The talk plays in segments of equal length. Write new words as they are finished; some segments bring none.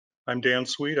I'm Dan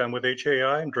Sweet. I'm with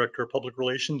HAI. I'm Director of Public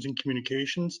Relations and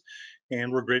Communications,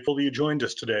 and we're grateful that you joined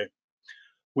us today.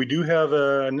 We do have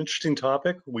an interesting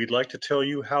topic. We'd like to tell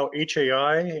you how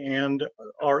HAI and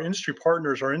our industry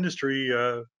partners, our industry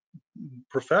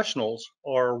professionals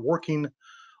are working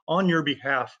on your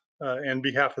behalf and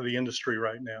behalf of the industry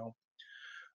right now.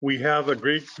 We have a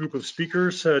great group of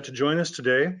speakers to join us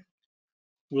today.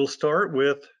 We'll start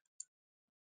with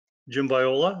Jim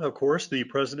Viola, of course, the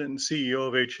President and CEO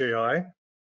of HAI.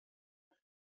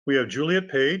 We have Juliet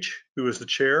Page, who is the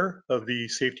chair of the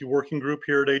Safety Working Group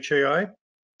here at HAI.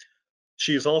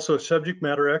 She is also a subject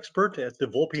matter expert at the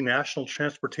Volpe National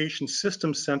Transportation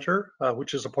Systems Center,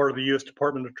 which is a part of the U.S.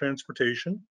 Department of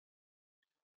Transportation.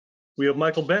 We have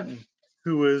Michael Benton,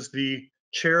 who is the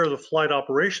chair of the Flight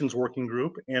Operations Working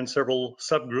Group and several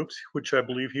subgroups, which I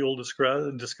believe he will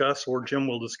discuss or Jim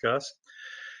will discuss.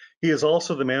 He is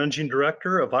also the managing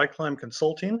director of IIMC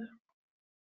Consulting.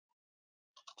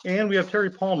 And we have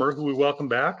Terry Palmer, who we welcome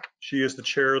back. She is the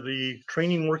chair of the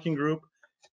Training Working Group.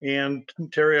 And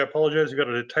Terry, I apologize, you got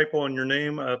a typo on your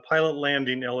name, Pilot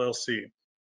Landing LLC.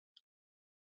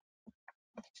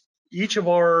 Each of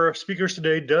our speakers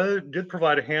today did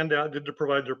provide a handout, did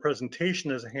provide their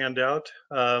presentation as a handout.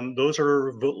 Those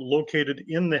are located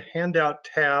in the handout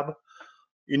tab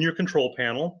in your control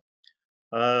panel.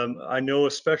 I know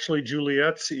especially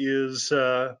Juliet's has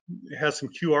some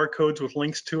QR codes with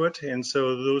links to it, and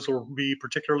so those will be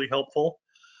particularly helpful.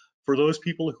 For those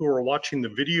people who are watching the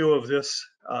video of this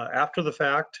after the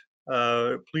fact,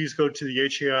 please go to the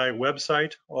HAI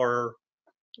website. Our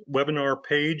webinar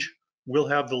page will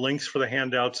have the links for the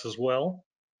handouts as well.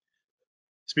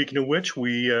 Speaking of which,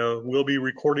 we are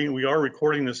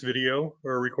recording this video,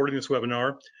 or recording this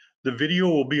webinar. The video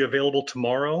will be available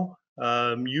tomorrow.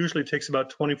 Usually it takes about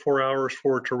 24 hours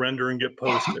for it to render and get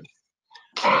posted.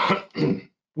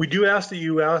 We do ask that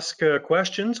you ask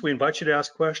questions. We invite you to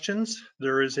ask questions.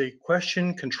 There is a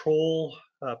question control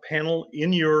panel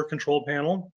in your control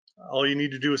panel. All you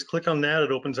need to do is click on that.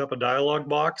 It opens up a dialog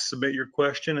box, submit your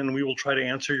question, and we will try to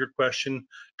answer your question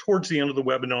towards the end of the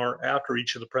webinar after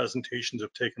each of the presentations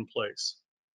have taken place.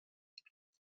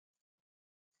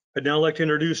 I'd now like to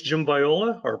introduce Jim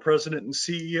Viola, our President and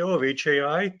CEO of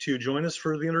HAI, to join us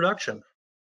for the introduction.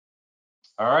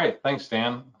 All right, thanks,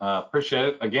 Dan. Appreciate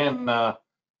it. Again,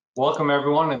 welcome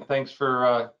everyone, and thanks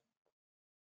for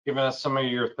giving us some of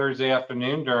your Thursday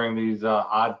afternoon during these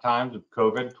odd times of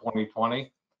COVID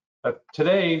 2020.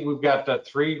 Today, we've got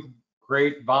three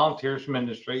great volunteers from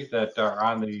industry that are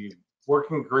on the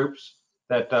working groups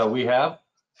that we have.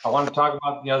 I want to talk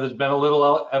about, there's been a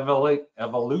little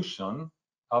evolution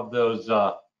of those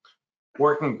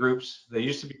working groups. They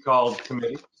used to be called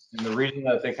committees, and the reason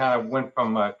that they kind of went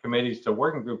from committees to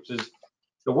working groups is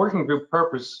the working group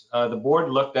purpose the board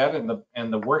looked at, and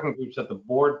the working groups that the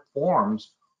board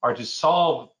forms are to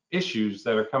solve issues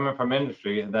that are coming from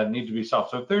industry and that need to be solved.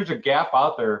 So if there's a gap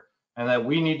out there and that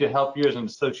we need to help you as an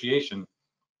association,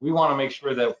 we want to make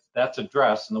sure that that's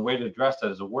addressed, and the way to address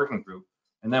that is a working group.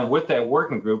 And then with that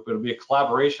working group, it'll be a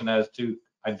collaboration as to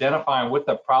identifying what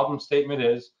the problem statement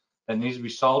is that needs to be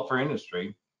solved for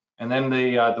industry, and then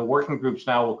the working groups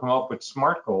now will come up with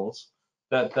SMART goals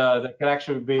that can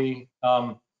actually be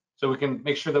so we can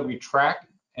make sure that we track.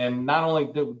 And not only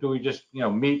do we just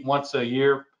meet once a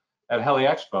year at Heli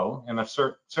Expo, and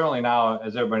certainly now,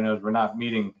 as everybody knows, we're not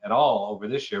meeting at all over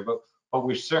this year, but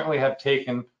we certainly have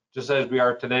taken, just as we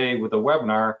are today with a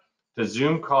webinar, to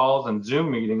Zoom calls and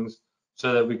Zoom meetings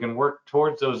so that we can work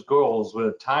towards those goals with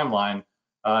a timeline.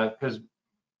 Because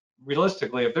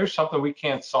realistically, if there's something we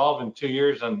can't solve in 2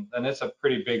 years, then it's a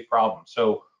pretty big problem.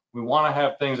 So we want to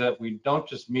have things that we don't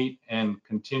just meet and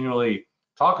continually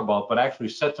talk about, but actually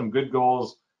set some good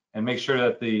goals and make sure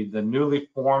that the newly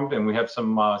formed, and we have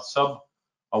some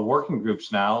working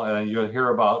groups now, and you'll hear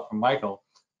about from Michael,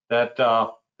 that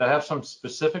have some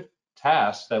specific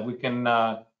tasks that we can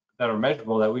that are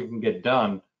measurable, that we can get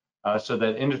done, so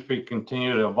that industry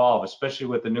continue to evolve, especially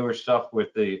with the newer stuff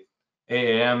with the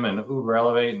AAM and Uber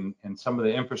Elevate and some of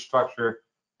the infrastructure,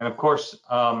 and of course,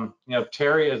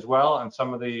 Terry as well, and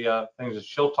some of the things that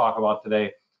she'll talk about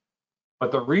today.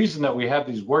 But the reason that we have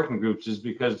these working groups is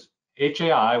because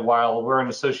HAI, while we're an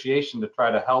association to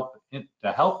try to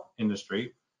help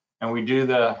industry, and we do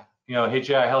the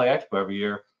HAI Heli Expo every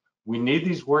year, we need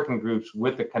these working groups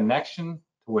with the connection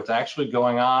to what's actually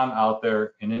going on out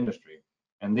there in industry.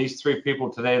 And these three people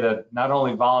today that not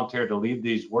only volunteered to lead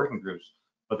these working groups,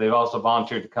 but they've also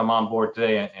volunteered to come on board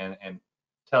today and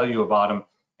tell you about them.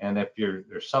 And if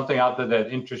there's something out there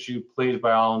that interests you, please,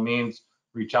 by all means,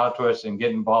 reach out to us and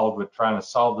get involved with trying to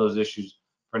solve those issues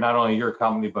for not only your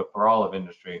company, but for all of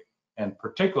industry. and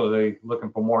particularly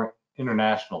looking for more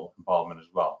international involvement as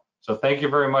well. So thank you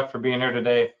very much for being here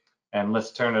today, and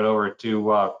let's turn it over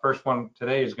to first one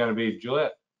today is going to be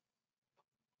Juliet.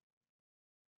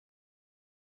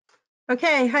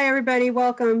 Okay, hi everybody,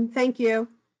 welcome, thank you.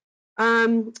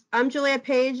 I'm Juliet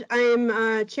Page.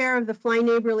 I'm chair of the Fly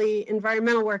Neighborly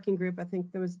Environmental Working Group. I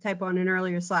think there was a typo on an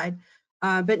earlier slide,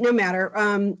 but no matter.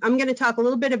 I'm going to talk a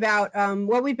little bit about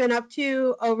what we've been up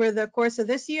to over the course of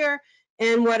this year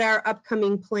and what our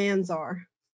upcoming plans are.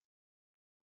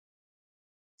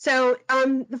 So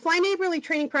the Fly Neighborly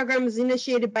training program was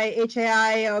initiated by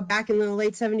HAI back in the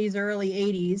late 70s, early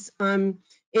 80s.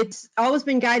 It's always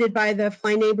been guided by the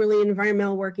Fly Neighborly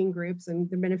Environmental Working Groups, and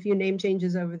there have been a few name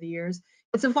changes over the years.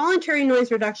 It's a voluntary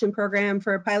noise reduction program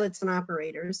for pilots and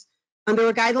operators. There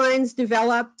were guidelines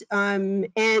developed, and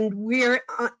we're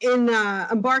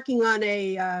embarking on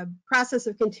a process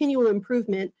of continual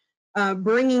improvement,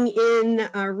 bringing in,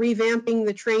 revamping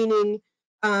the training,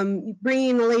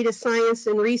 bringing the latest science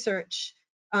and research.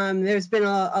 There's been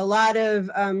a lot of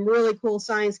really cool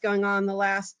science going on the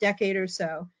last decade or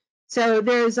so. So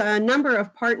there's a number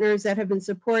of partners that have been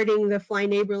supporting the Fly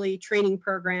Neighborly training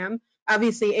program.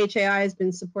 Obviously, HAI has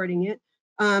been supporting it,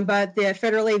 but the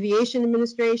Federal Aviation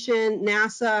Administration,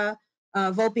 NASA,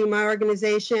 Volpe, my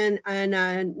organization, and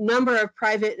a number of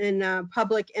private and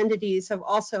public entities have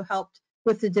also helped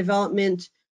with the development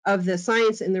of the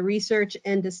science and the research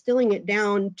and distilling it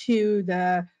down to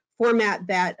the format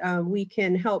that we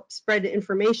can help spread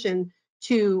information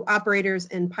to operators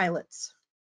and pilots.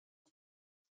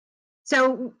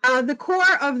 So the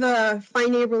core of the Fly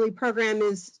Neighborly program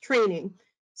is training.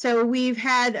 So we've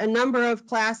had a number of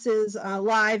classes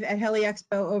live at Heli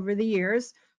Expo over the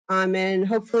years, and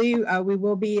hopefully we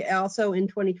will be also in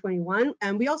 2021.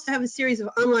 And we also have a series of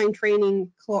online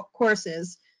training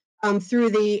courses through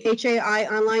the HAI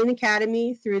Online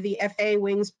Academy, through the FAA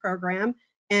Wings program.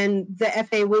 And the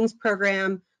FAA Wings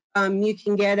program, you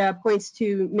can get points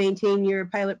to maintain your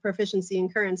pilot proficiency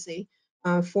and currency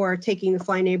for taking the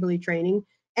Fly Neighborly training.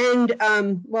 And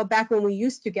well, back when we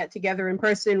used to get together in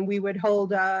person, we would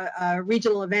hold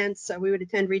regional events. So we would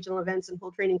attend regional events and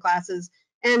hold training classes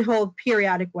and hold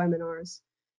periodic webinars.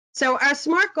 So our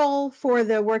SMART goal for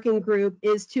the working group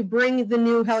is to bring the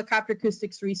new helicopter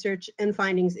acoustics research and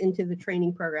findings into the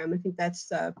training program. I think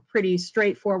that's a pretty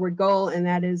straightforward goal, and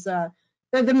that is the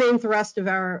main thrust of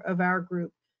our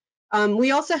group.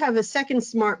 We also have a second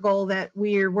SMART goal that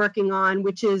we're working on,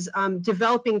 which is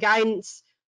developing guidance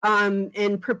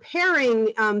and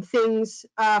preparing things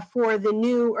for the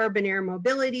new urban air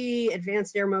mobility,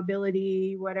 advanced air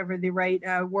mobility, whatever the right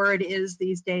word is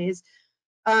these days.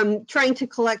 Trying to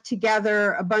collect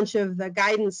together a bunch of the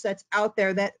guidance that's out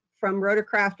there that from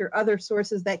Rotorcraft or other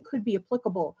sources that could be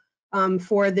applicable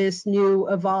for this new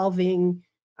evolving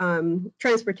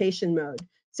transportation mode.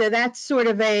 So that's sort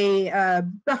of a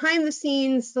behind the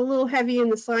scenes, a little heavy in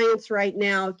the science right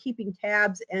now, keeping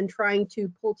tabs and trying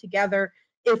to pull together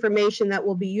information that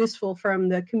will be useful from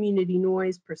the community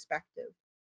noise perspective.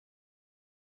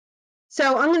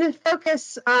 So I'm going to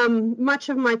focus much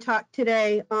of my talk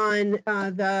today on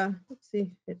let's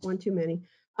see, hit one too many,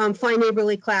 Fly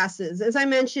Neighborly classes. As I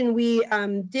mentioned, we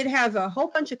did have a whole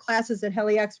bunch of classes at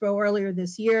Heli Expo earlier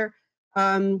this year.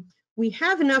 We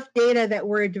have enough data that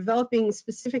we're developing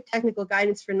specific technical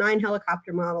guidance for 9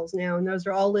 helicopter models now, and those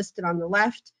are all listed on the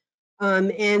left.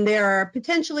 And there are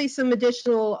potentially some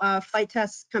additional flight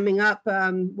tests coming up.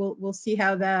 We'll see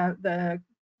how the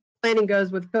planning goes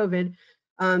with COVID.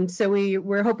 So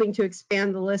we're hoping to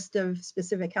expand the list of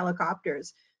specific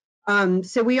helicopters.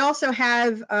 So we also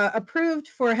have approved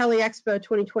for Heli Expo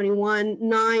 2021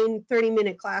 9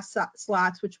 30-minute class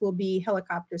slots, which will be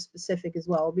helicopter specific as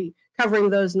well. We'll be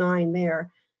covering those 9 there.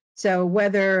 So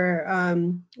whether,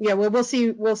 yeah, we'll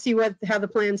see how the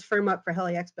plans firm up for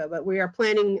Heli Expo, but we are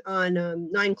planning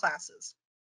on 9 classes.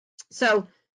 So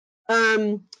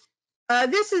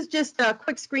this is just a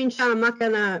quick screenshot. I'm not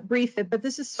going to brief it, but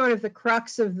this is sort of the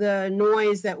crux of the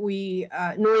noise that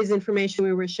noise information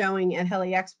we were showing at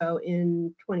Heli Expo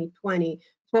in 2020. It's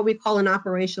what we call an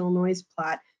operational noise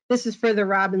plot. This is for the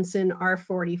Robinson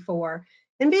R44,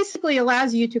 and basically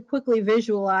allows you to quickly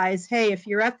visualize, hey, if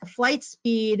you're at the flight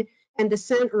speed and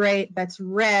descent rate that's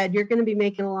red, you're going to be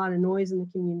making a lot of noise in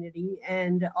the community.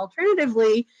 And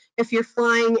alternatively, if you're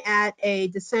flying at a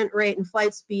descent rate and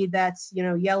flight speed that's, you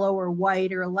know, yellow or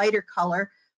white or a lighter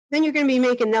color, then you're going to be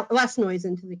making less noise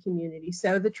into the community.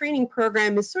 So the training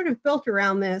program is sort of built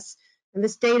around this, and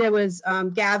this data was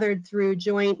gathered through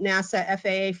joint NASA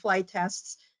FAA flight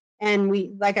tests. And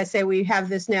we, like I say, we have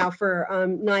this now for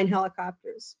 9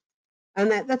 helicopters.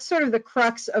 And that's sort of the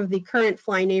crux of the current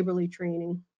Fly Neighborly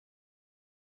training.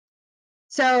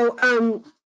 So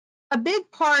a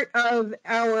big part of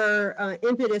our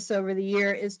impetus over the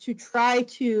year is to try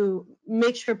to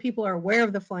make sure people are aware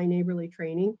of the Fly Neighborly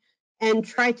training and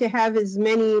try to have as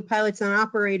many pilots and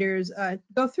operators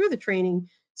go through the training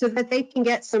so that they can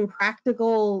get some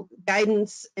practical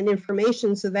guidance and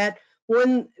information, so that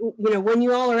when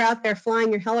you all are out there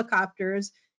flying your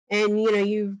helicopters and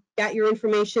you've got your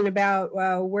information about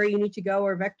where you need to go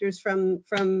or vectors from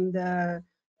the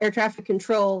air traffic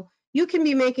control, you can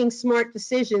be making smart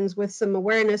decisions with some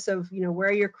awareness of where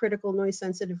are your critical noise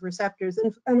sensitive receptors,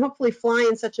 and hopefully fly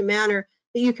in such a manner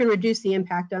that you can reduce the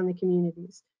impact on the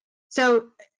communities. So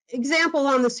example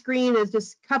on the screen is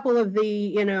just a couple of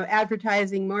the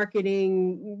advertising,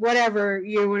 marketing, whatever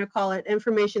you want to call it,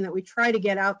 information that we try to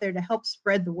get out there to help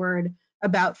spread the word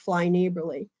about Fly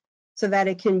Neighborly so that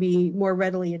it can be more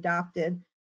readily adopted.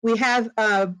 We have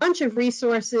a bunch of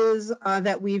resources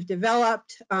that we've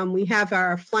developed. We have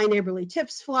our Fly Neighborly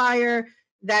Tips flyer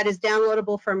that is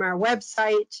downloadable from our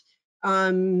website.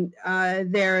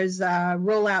 There's a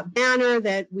rollout banner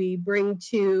that we bring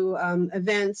to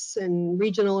events and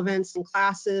regional events and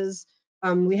classes.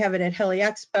 We have it at Heli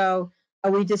Expo.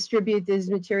 We distribute these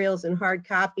materials in hard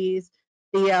copies.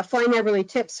 The Fly Neighborly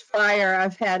Tips flyer,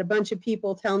 I've had a bunch of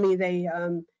people tell me they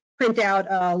print out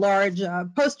a large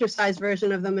poster-sized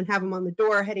version of them and have them on the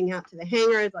door heading out to the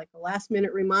hangar, like a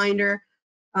last-minute reminder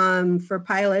for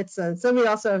pilots. Somebody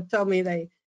also told me they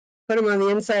put them on the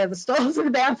inside of the stalls in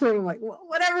the bathroom. I'm like, well,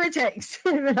 whatever it takes.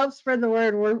 If it helps spread the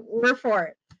word, we're for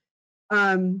it.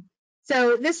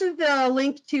 So this is the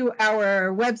link to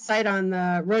our website on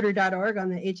the rotor.org on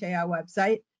the HAI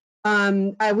website.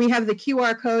 We have the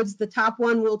QR codes. The top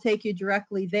one will take you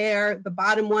directly there. The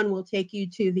bottom one will take you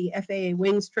to the FAA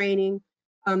Wings training.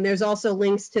 There's also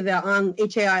links to the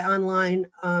HAI Online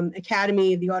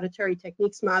Academy, the Auditory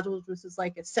Techniques modules, which is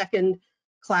like a second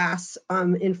class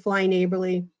in Fly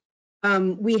Neighborly.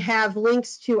 We have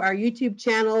links to our YouTube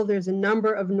channel. There's a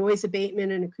number of noise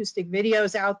abatement and acoustic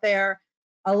videos out there.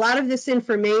 A lot of this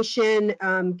information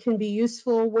can be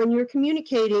useful when you're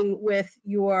communicating with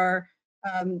your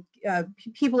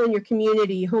people in your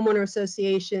community, homeowner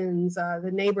associations,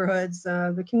 the neighborhoods,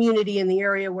 the community in the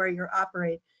area where you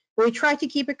operate. We try to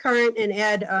keep it current and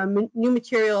add new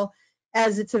material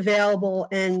as it's available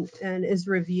and is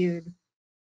reviewed.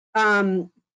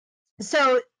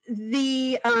 So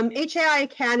the HAI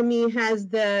Academy has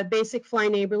the basic Fly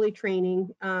Neighborly training.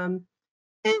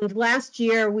 And last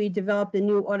year we developed a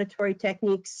new auditory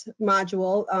techniques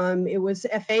module. It was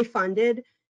FA funded,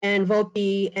 and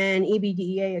VOPI and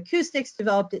EBDEA Acoustics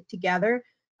developed it together.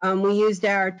 We used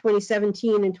our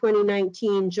 2017 and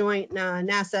 2019 joint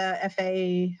NASA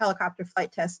FAA helicopter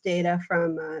flight test data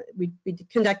from, we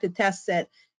conducted tests at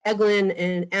Eglin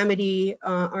and Amity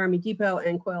Army Depot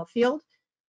and Coyle Field.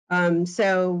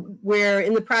 So we're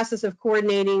in the process of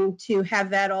coordinating to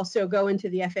have that also go into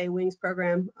the FAA Wings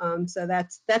program. So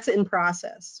that's in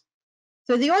process.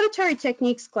 So the auditory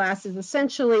techniques class is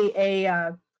essentially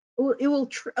it will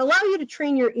allow you to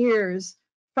train your ears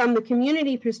from the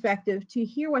community perspective to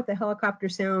hear what the helicopter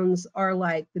sounds are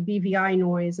like, the BVI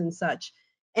noise and such.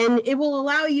 And it will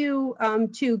allow you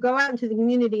to go out into the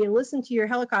community and listen to your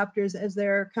helicopters as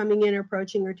they're coming in,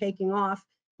 approaching, or taking off.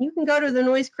 You can go to the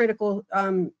noise critical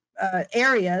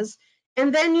areas,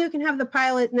 and then you can have the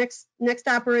pilot next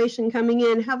operation coming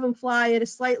in, have them fly at a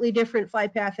slightly different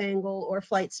flight path angle or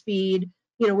flight speed,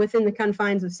 within the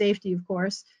confines of safety, of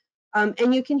course.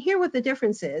 And you can hear what the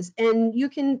difference is, and you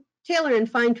can tailor and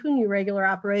fine-tune your regular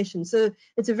operation. So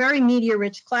it's a very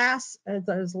media-rich class.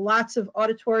 There's lots of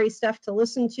auditory stuff to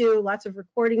listen to, lots of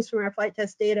recordings from our flight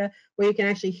test data where you can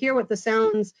actually hear what the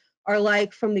sounds are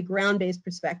like from the ground-based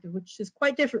perspective, which is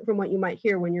quite different from what you might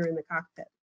hear when you're in the cockpit.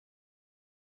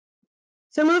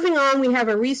 So moving on, we have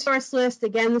a resource list.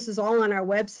 Again, this is all on our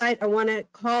website. I want to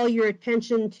call your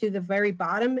attention to the very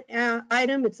bottom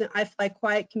item. It's an iFly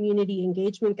Quiet Community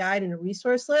Engagement Guide and a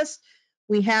resource list.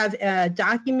 We have a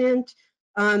document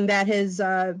that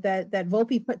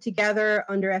VOPI put together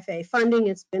under FAA funding.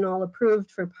 It's been all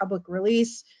approved for public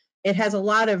release. It has a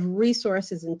lot of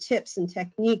resources and tips and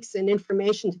techniques and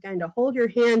information to kind of hold your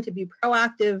hand to be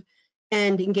proactive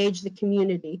and engage the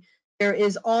community. There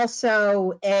is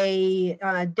also a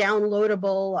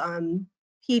downloadable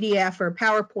PDF or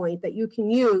PowerPoint that you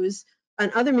can use,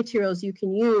 and other materials you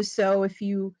can use. So if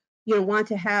you want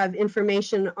to have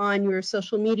information on your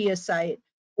social media site,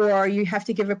 or you have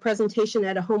to give a presentation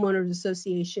at a homeowners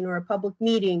association or a public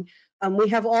meeting, we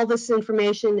have all this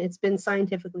information. It's been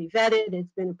scientifically vetted,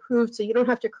 it's been approved, so you don't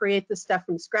have to create this stuff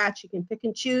from scratch. You can pick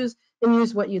and choose and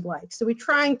use what you'd like. So we're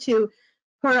trying to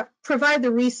provide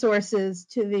the resources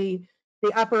to the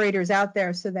the operators out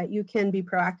there so that you can be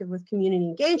proactive with community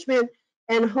engagement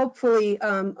and hopefully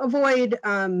avoid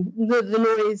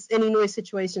the noise, any noise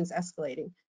situations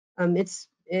escalating.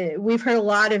 We've heard a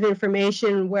lot of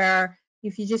information where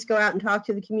if you just go out and talk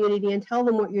to the community and tell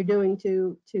them what you're doing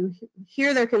to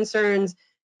hear their concerns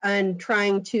and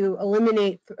trying to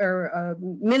eliminate or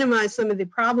minimize some of the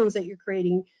problems that you're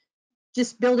creating,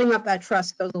 just building up that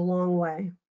trust goes a long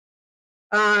way.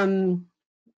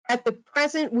 At the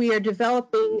present, we are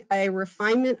developing a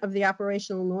refinement of the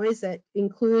operational noise that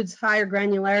includes higher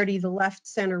granularity, the left,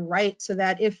 center, right, so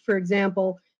that if, for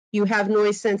example, you have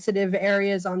noise sensitive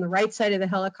areas on the right side of the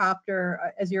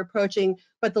helicopter as you're approaching,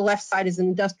 but the left side is an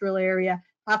industrial area,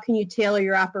 how can you tailor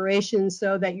your operations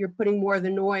so that you're putting more of the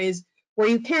noise where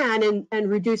you can and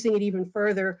reducing it even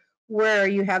further where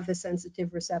you have the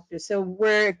sensitive receptors. So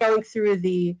we're going through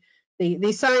the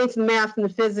science, the math, and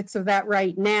the physics of that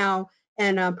right now,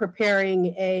 and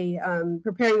preparing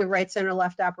the right, center,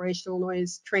 left operational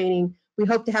noise training. We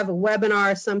hope to have a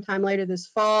webinar sometime later this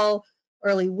fall,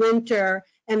 early winter,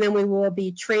 and then we will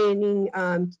be training,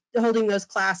 holding those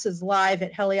classes live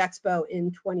at Heli Expo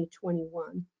in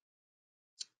 2021.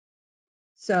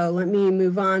 So let me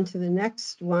move on to the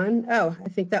next one. Oh, I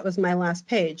think that was my last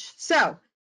page. So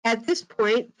at this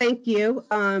point, thank you.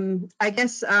 I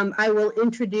guess I will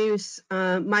introduce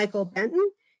Michael Benton.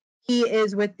 He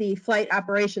is with the Flight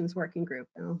Operations Working Group.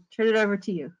 I'll turn it over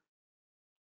to you.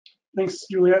 Thanks,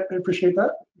 Juliet. I appreciate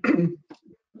that.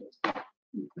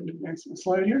 Advance the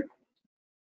slide here.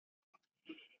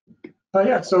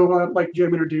 Yeah, so like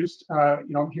Jim introduced,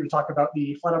 I'm here to talk about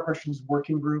the Flight Operations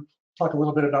Working Group, talk a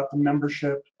little bit about the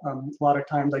membership. A lot of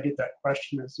times I get that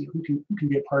question as who can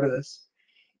be a part of this.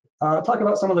 Talk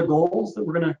about some of the goals that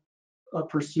we're going to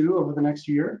pursue over the next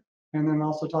year, and then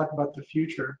also talk about the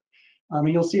future. And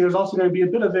you'll see there's also going to be a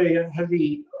bit of a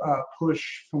heavy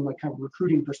push from the kind of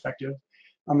recruiting perspective.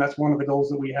 That's one of the goals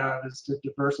that we have, is to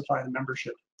diversify the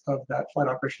membership of that Flight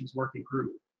Operations Working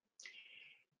Group.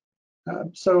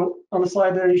 So on the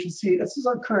slide there, you should see this is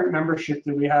our current membership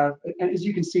that we have. And as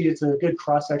you can see, it's a good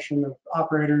cross-section of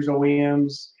operators,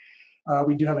 OEMs.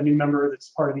 We do have a new member that's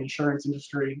part of the insurance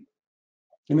industry,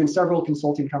 and then several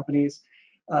consulting companies.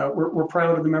 We're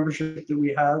proud of the membership that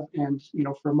we have, and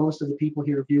for most of the people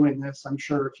here viewing this, I'm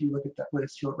sure if you look at that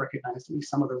list, you'll recognize at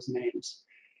least some of those names.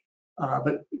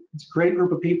 But it's a great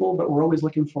group of people, but we're always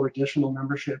looking for additional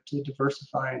membership to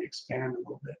diversify and expand a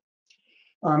little bit.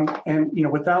 And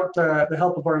without the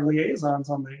help of our liaisons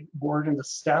on the board and the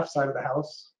staff side of the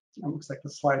house, it looks like the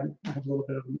slide has a little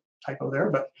bit of a typo there,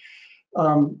 but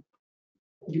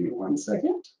give me 1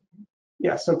 second.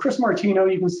 Yeah, so Chris Martino,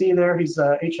 you can see there, he's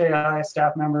a HAI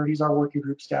staff member. He's our working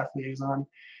group staff liaison.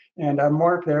 And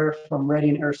Mark there from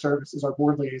Reading Air Service is our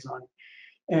board liaison.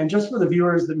 And just for the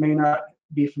viewers that may not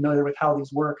be familiar with how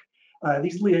these work,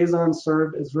 these liaisons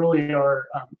serve as really our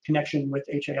connection with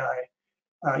HAI.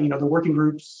 The working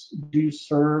groups do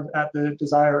serve at the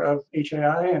desire of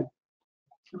HAI,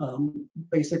 and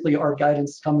basically our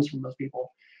guidance comes from those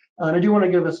people. And I do want to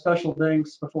give a special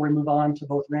thanks before we move on to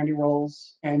both Randy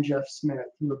Rolls and Jeff Smith,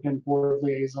 who have been board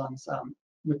liaisons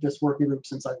with this working group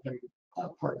since I've been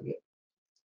part of it.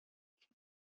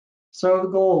 So the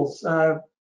goals,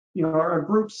 our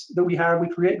groups that we have, we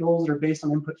create goals that are based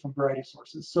on input from a variety of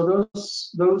sources. So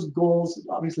those goals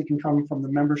obviously can come from the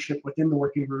membership within the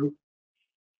working group.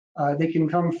 They can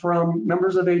come from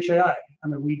members of HAI. I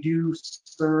mean, we do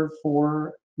serve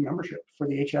for membership for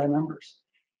the HAI members.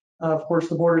 Of course,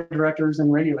 the board of directors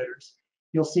and regulators.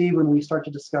 You'll see when we start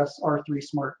to discuss our 3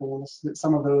 SMART goals that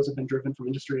some of those have been driven from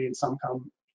industry and some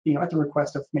come, at the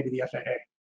request of maybe the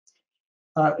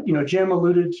FAA. Jim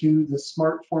alluded to the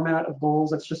SMART format of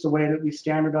goals. That's just a way that we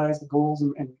standardize the goals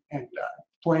and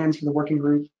plans for the working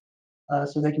group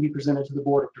so they can be presented to the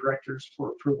board of directors for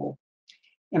approval.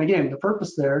 And again, the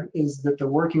purpose there is that the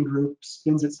working group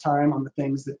spends its time on the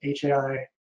things that HAI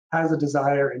has a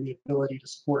desire and the ability to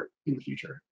support in the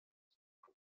future.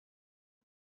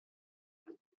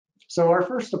 So our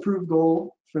first approved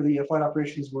goal for the Flight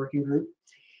Operations Working Group.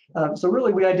 So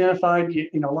really we identified,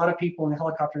 a lot of people in the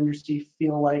helicopter industry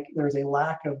feel like there's a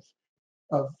lack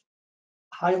of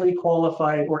highly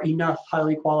qualified or enough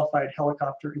highly qualified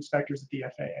helicopter inspectors at the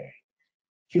FAA.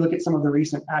 If you look at some of the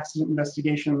recent accident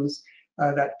investigations,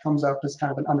 that comes up as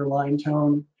kind of an underlying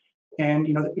tone.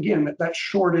 And again, that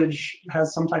shortage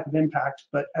has some type of impact,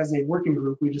 but as a working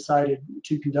group, we decided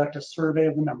to conduct a survey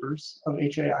of the members of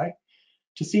HAI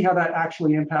to see how that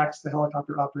actually impacts the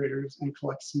helicopter operators and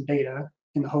collect some data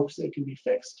in the hopes that it can be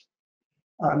fixed.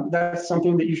 That's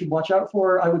something that you should watch out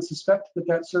for. I would suspect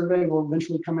that survey will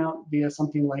eventually come out via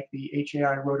something like the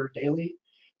HAI Rotor Daily.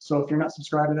 So if you're not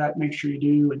subscribed to that, make sure you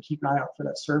do and keep an eye out for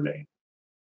that survey.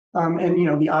 And you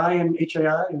know, the I in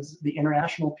HAI is the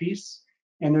international piece,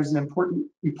 and there's an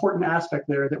important aspect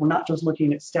there that we're not just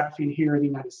looking at staffing here in the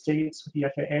United States with the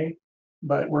FAA,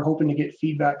 but we're hoping to get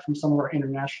feedback from some of our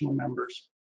international members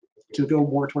to go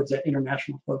more towards that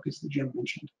international focus that Jim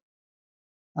mentioned.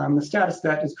 The status of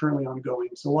that is currently ongoing,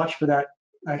 so watch for that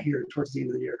here towards the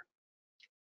end of the year.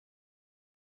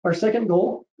 Our second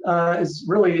goal is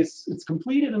really, it's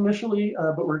completed initially,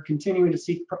 but we're continuing to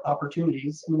seek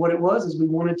opportunities. And what it was is we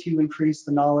wanted to increase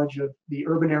the knowledge of the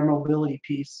urban air mobility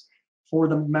piece for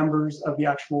the members of the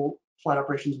actual flight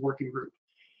operations working group.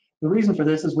 The reason for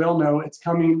this is we all know it's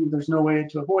coming, there's no way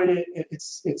to avoid it.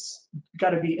 It's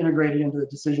got to be integrated into the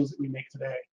decisions that we make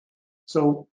today.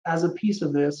 So as a piece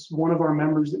of this, one of our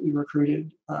members that we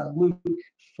recruited, Luke,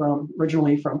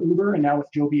 originally from Uber and now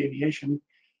with Joby Aviation,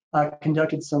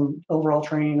 conducted some overall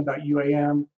training about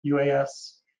UAM,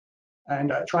 UAS,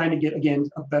 and trying to get, again,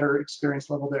 a better experience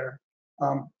level there.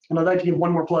 And I'd like to give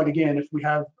one more plug again. If we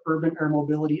have urban air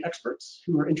mobility experts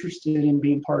who are interested in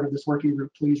being part of this working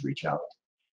group, please reach out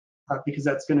because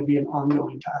that's going to be an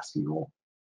ongoing task and goal.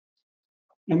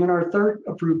 And then our third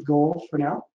approved goal for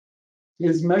now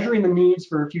is measuring the needs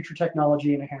for future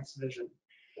technology and enhanced vision.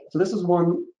 So this is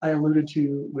one I alluded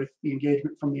to with the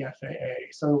engagement from the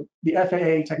FAA. So the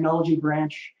FAA technology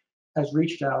branch has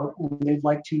reached out and they'd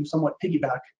like to somewhat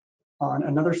piggyback on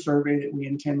another survey that we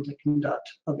intend to conduct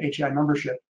of HAI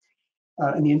membership.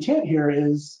 And the intent here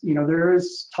is, you know, there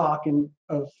is talk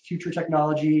of future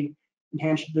technology,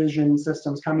 enhanced vision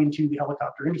systems coming to the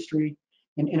helicopter industry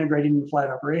and integrating in flight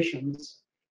operations.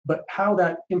 But how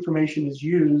that information is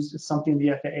used is something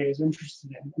the FAA is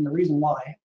interested in. And the reason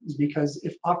why is because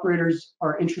if operators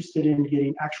are interested in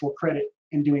getting actual credit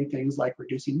and doing things like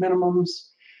reducing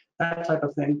minimums, that type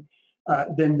of thing,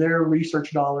 then their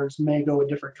research dollars may go a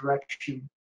different direction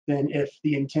than if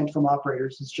the intent from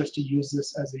operators is just to use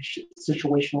this as a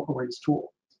situational awareness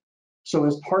tool. So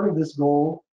as part of this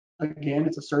goal, again,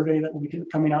 it's a survey that will be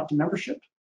coming out to membership.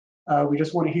 We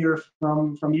just want to hear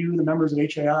from you, the members of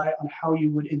HAI, on how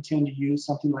you would intend to use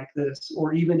something like this,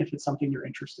 or even if it's something you're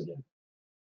interested in.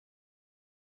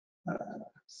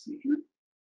 Let's see here.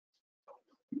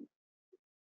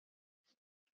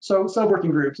 So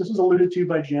sub-working groups, this was alluded to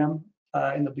by Jim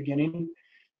in the beginning.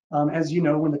 As you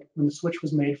know, when the switch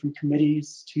was made from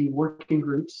committees to working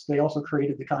groups, they also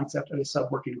created the concept of a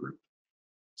sub-working group.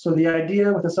 So the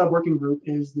idea with a sub-working group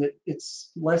is that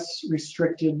it's less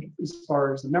restricted as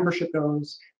far as the membership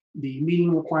goes, the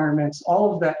meeting requirements,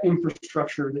 all of that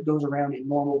infrastructure that goes around a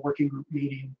normal working group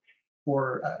meeting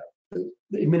or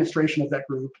the administration of that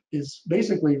group is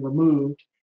basically removed,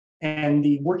 and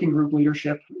the working group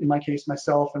leadership, in my case,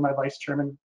 myself and my vice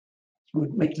chairman,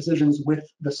 would make decisions with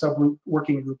the sub-group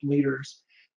working group leaders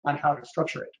on how to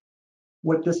structure it.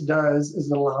 What this does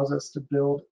is it allows us to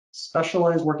build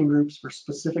specialized working groups for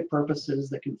specific purposes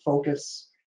that can focus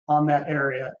on that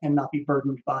area and not be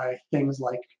burdened by things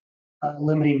like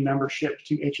limiting membership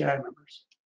to HAI members.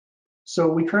 So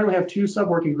we currently have two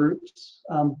sub-working groups.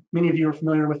 Many of you are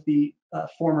familiar with the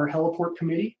former Heliport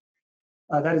Committee.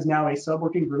 That is now a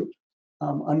sub-working group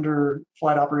under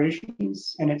flight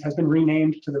operations, and it has been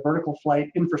renamed to the Vertical Flight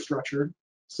Infrastructure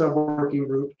sub-working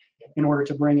group in order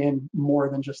to bring in more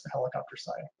than just the helicopter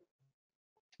side.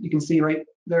 You can see right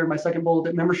there, my second bullet,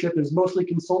 that membership is mostly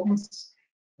consultants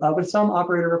with some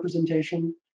operator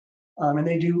representation. And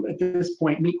they do, at this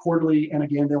point, meet quarterly, and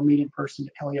again, they'll meet in person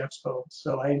at Heli Expo.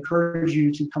 So I encourage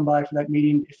you to come by for that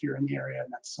meeting if you're in the area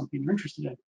and that's something you're interested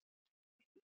in.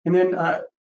 And then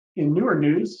in newer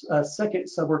news, a second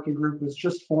sub-working group was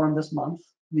just formed this month,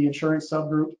 the insurance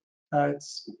subgroup.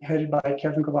 It's headed by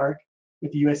Kevin Kovarek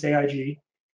with the USAIG.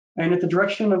 And at the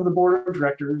direction of the board of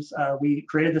directors, we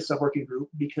created this sub-working group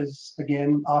because,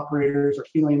 again, operators are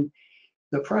feeling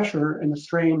the pressure and the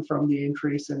strain from the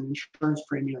increase in insurance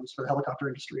premiums for the helicopter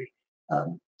industry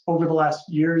over the last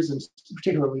years, and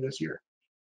particularly this year.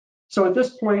 So at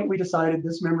this point, we decided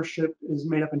this membership is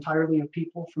made up entirely of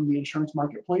people from the insurance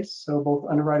marketplace, so both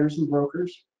underwriters and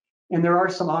brokers. And there are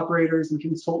some operators and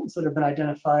consultants that have been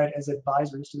identified as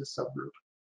advisors to this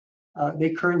subgroup.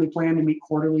 They currently plan to meet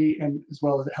quarterly and as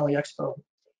well as at Heli Expo.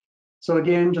 So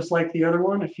again, just like the other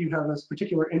one, if you have a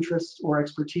particular interest or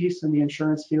expertise in the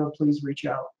insurance field, please reach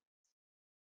out.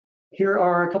 Here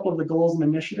are a couple of the goals and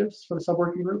initiatives for the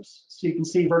sub-working groups. So you can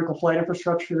see vertical flight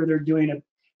infrastructure. They're doing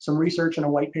some research and a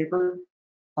white paper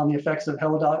on the effects of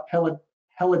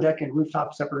helideck and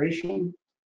rooftop separation,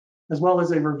 as well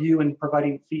as a review and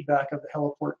providing feedback of the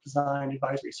heliport design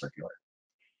advisory circular.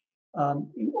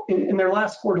 In their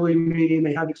last quarterly meeting,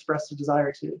 they have expressed a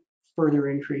desire to further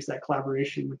increase that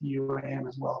collaboration with UIM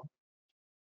as well.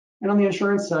 And on the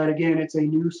insurance side, again, it's a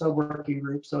new sub-working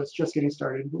group, so it's just getting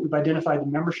started. But we've identified the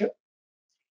membership,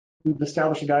 we've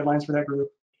established the guidelines for that group,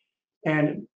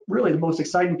 and really the most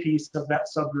exciting piece of that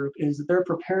subgroup is that they're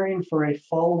preparing for a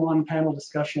follow-on panel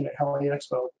discussion at Heli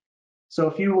Expo. So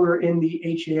if you were in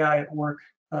the HAI at Work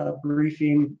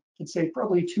briefing, I'd say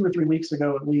probably 2 or 3 weeks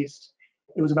ago at least,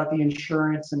 it was about the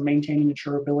insurance and maintaining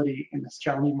insurability in this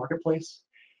challenging marketplace.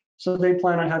 So they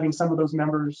plan on having some of those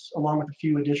members, along with a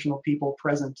few additional people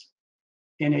present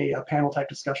in a panel type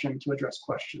discussion to address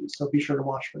questions. So be sure to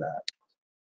watch for that.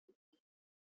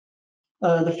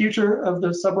 The future of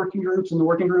the sub-working groups and the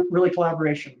working group, really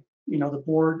collaboration. You know, the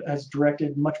board has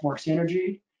directed much more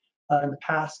synergy. In the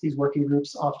past, these working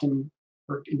groups often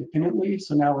worked independently.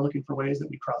 So now we're looking for ways that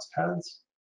we cross paths.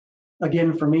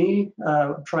 Again, for me,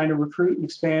 I'm trying to recruit and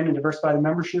expand and diversify the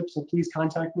membership, so please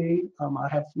contact me. I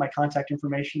have my contact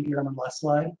information here on the last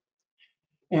slide.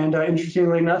 And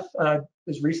interestingly enough,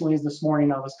 as recently as this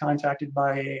morning, I was contacted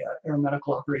by a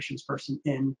aeromedical operations person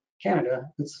in Canada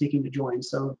that's seeking to join.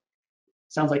 So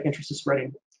sounds like interest is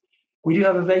spreading. We do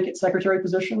have a vacant secretary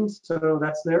position, so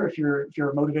that's there if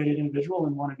you're a motivated individual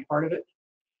and want to be part of it.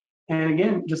 And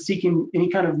again, just seeking any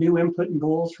kind of new input and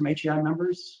goals from HEI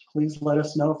members, please let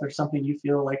us know if there's something you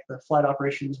feel like the flight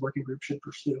operations working group should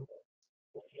pursue.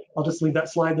 I'll just leave that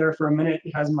slide there for a minute.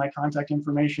 It has my contact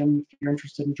information if you're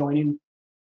interested in joining.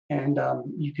 And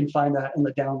you can find that in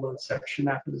the download section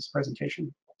after this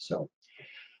presentation. So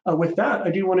with that, I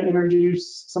do want to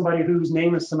introduce somebody whose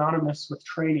name is synonymous with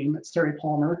training. That's Terry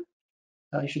Palmer.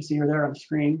 You should see her there on the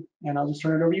screen. And I'll just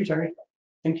turn it over to you, Terry.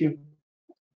 Thank you.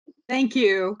 Thank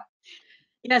you.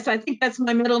 Yes, I think that's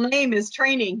my middle name is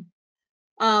training.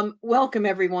 Welcome,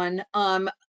 everyone. I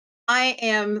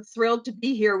am thrilled to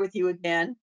be here with you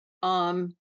again.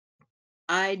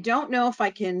 I don't know if I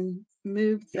can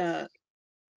move the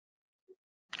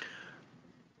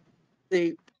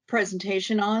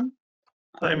presentation on.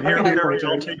 I'm here, Terry.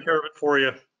 I'll take care of it for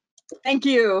you. Thank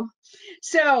you.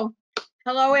 So,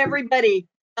 hello, everybody.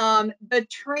 The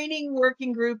training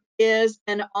working group is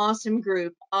an awesome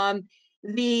group.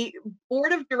 The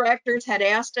board of directors had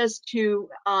asked us to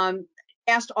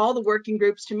asked all the working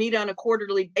groups to meet on a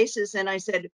quarterly basis, and I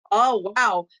said, oh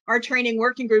wow, our training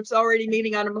working group's already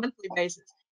meeting on a monthly basis.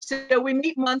 So we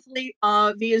meet monthly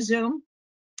via Zoom,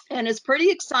 and it's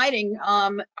pretty exciting.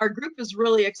 Our group is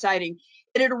really exciting.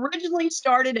 It had originally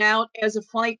started out as a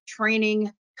flight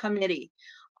training committee.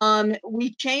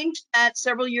 We changed that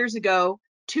several years ago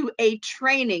to a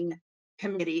training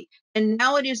committee, and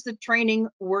now it is the training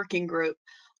working group.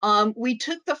 We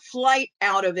took the flight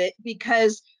out of it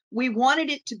because we wanted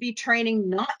it to be training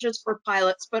not just for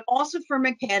pilots, but also for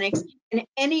mechanics and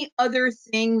any other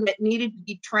thing that needed to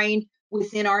be trained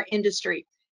within our industry.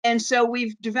 And so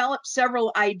we've developed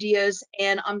several ideas,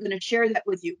 and I'm going to share that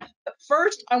with you. But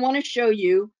first, I want to show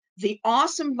you the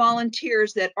awesome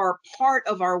volunteers that are part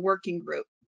of our working group.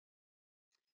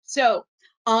 So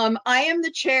I am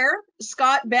the chair,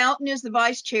 Scott Boughton is the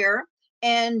vice chair,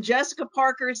 and Jessica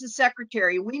Parker is the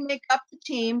secretary. We make up the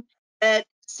team that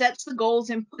sets the goals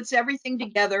and puts everything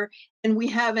together, and we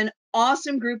have an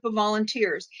awesome group of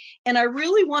volunteers. And I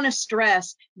really want to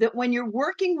stress that when you're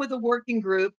working with a working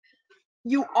group,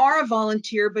 you are a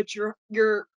volunteer, but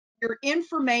your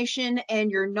information and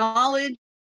your knowledge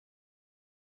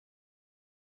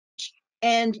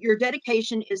and your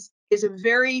dedication is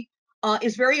very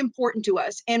important to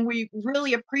us, and we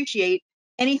really appreciate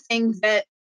anything that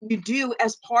you do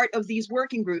as part of these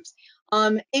working groups.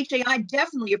 HAI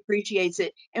definitely appreciates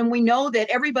it, and we know that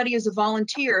everybody is a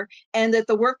volunteer and that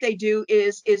the work they do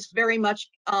is very much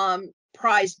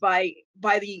prized by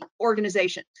the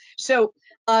organization. So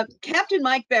Captain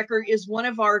Mike Becker is one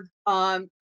of our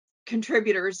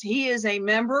contributors. He is a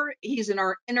member, he's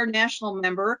our international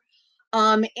member,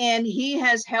 and he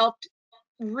has helped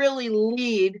really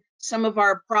lead some of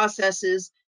our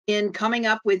processes in coming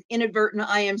up with inadvertent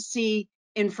IMC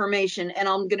information. And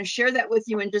I'm going to share that with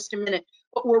you in just a minute.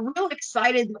 But we're real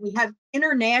excited that we have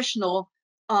international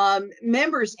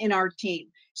members in our team.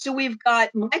 So we've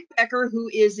got Mike Becker, who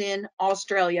is in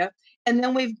Australia, and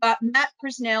then we've got Matt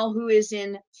Prisnell, who is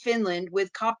in Finland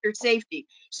with copter safety.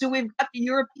 So we've got the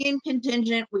European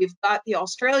contingent, we've got the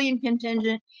Australian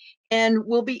contingent, and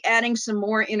we'll be adding some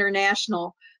more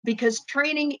international, because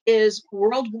training is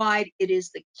worldwide. It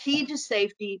is the key to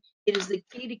safety. It is the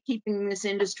key to keeping this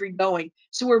industry going.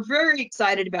 So we're very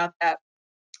excited about that.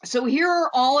 So here are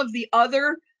all of the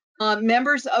other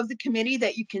members of the committee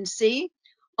that you can see.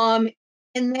 And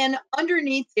then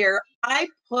underneath there, I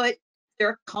put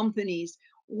their companies.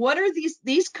 What are these?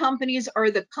 These companies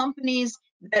are the companies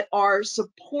that are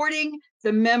supporting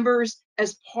the members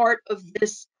as part of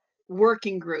this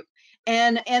working group.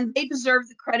 And they deserve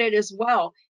the credit as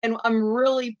well. And I'm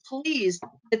really pleased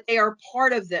that they are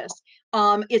part of this.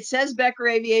 It says Becker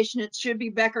Aviation, it should be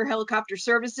Becker Helicopter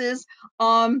Services.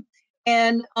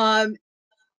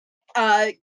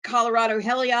 Colorado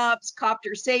Heliops,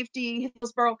 Copter Safety,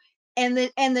 Hillsborough, and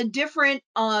the different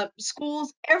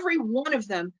schools, every one of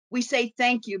them, we say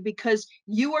thank you because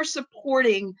you are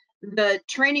supporting the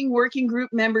training working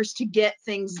group members to get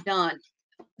things done.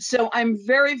 So I'm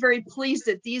very, very pleased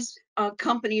that these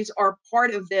companies are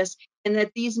part of this and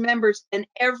that these members and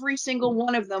every single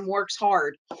one of them works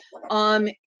hard.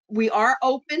 We are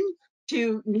open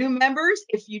to new members.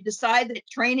 If you decide that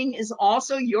training is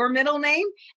also your middle name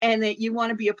and that you want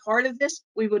to be a part of this,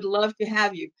 we would love to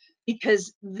have you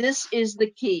because this is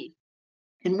the key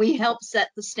and we help set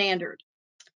the standard.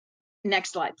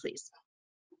 Next slide, please.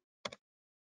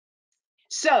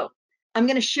 So I'm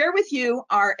going to share with you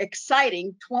our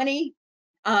exciting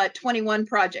 2021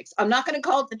 projects. I'm not going to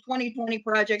call it the 2020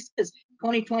 projects because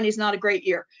 2020 is not a great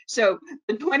year. So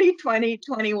the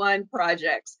 2020-21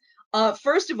 projects.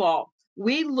 First of all,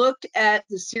 we looked at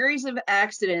the series of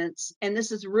accidents, and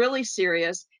this is really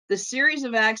serious, the series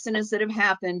of accidents that have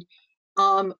happened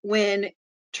when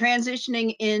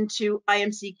transitioning into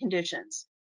IMC conditions.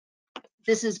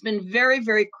 This has been very,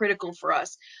 very critical for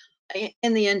us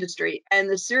in the industry, and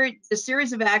the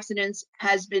series of accidents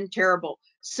has been terrible.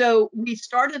 So we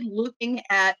started looking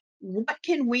at what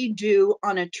can we do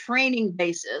on a training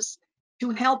basis to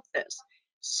help this.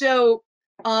 So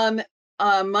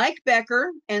Mike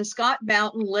Becker and Scott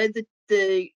Boughton led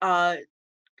the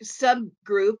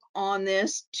subgroup on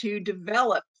this to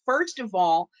develop, first of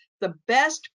all, the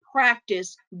best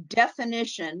practice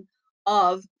definition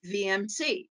of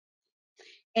VMC.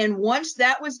 And once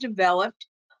that was developed,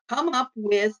 come up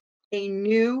with a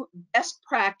new best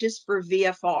practice for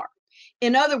VFR.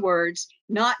 In other words,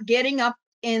 not getting up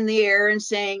in the air and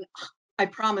saying, I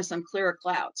promise I'm clear of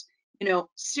clouds. You know,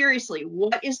 seriously,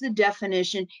 what is the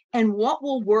definition and what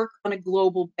will work on a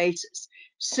global basis?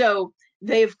 So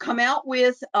they've come out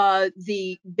with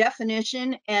the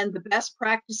definition and the best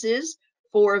practices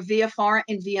for VFR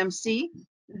and VMC.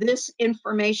 This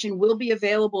information will be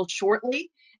available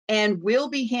shortly and will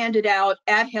be handed out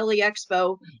at Heli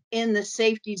Expo in the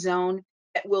safety zone.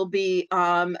 That will be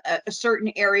a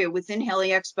certain area within Heli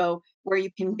Expo where you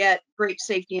can get great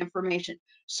safety information.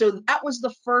 So that was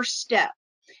the first step.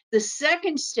 The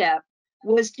second step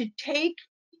was to take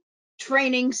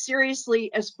training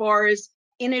seriously as far as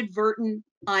inadvertent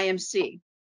IMC.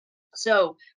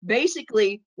 So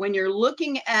basically, when you're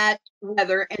looking at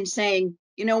weather and saying,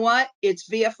 you know what, it's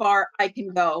VFR, I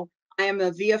can go. I am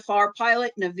a VFR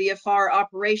pilot and a VFR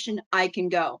operation, I can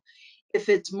go. If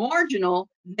it's marginal,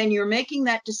 then you're making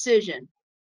that decision.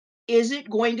 Is it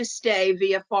going to stay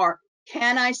VFR?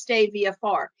 Can I stay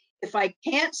VFR? If I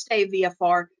can't stay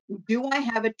VFR, do I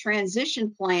have a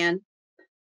transition plan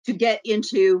to get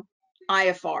into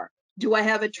IFR? Do I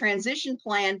have a transition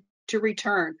plan to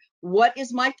return? What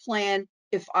is my plan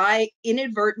if I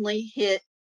inadvertently hit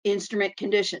instrument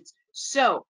conditions?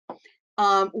 So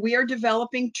we are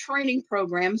developing training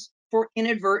programs for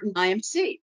inadvertent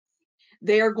IMC.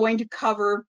 They are going to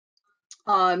cover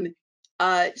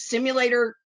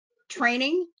simulator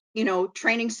training, you know,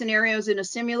 training scenarios in a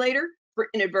simulator for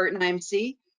inadvertent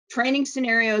IMC, training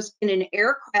scenarios in an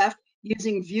aircraft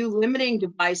using view limiting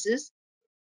devices,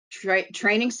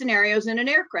 training scenarios in an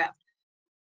aircraft.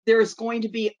 There's going to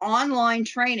be online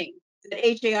training that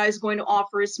HAI is going to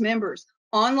offer its members,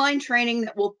 online training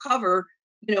that will cover,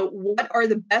 you know, what are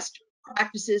the best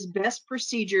practices, best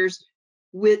procedures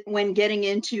when getting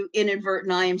into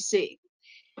inadvertent IMC.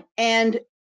 And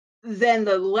then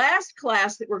the last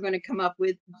class that we're going to come up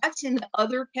with, that's in the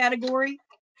other category.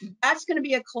 That's going to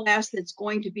be a class that's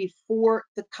going to be for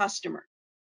the customer,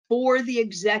 for the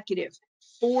executive,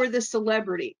 for the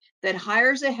celebrity that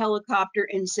hires a helicopter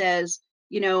and says,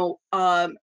 you know,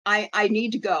 I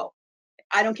need to go.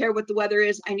 I don't care what the weather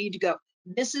is, I need to go.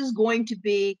 This is going to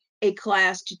be a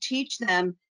class to teach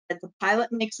them that the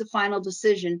pilot makes the final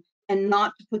decision and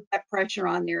not to put that pressure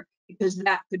on there because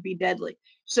that could be deadly.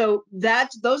 So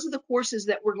those are the courses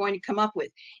that we're going to come up with.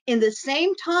 In the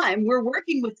same time, we're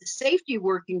working with the safety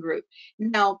working group.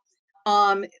 Now,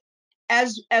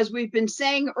 as we've been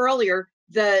saying earlier,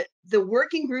 the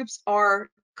working groups are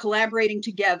collaborating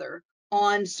together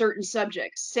on certain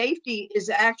subjects. Safety is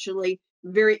actually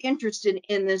very interested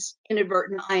in this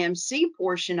inadvertent IMC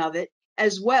portion of it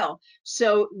as well.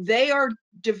 So they are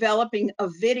developing a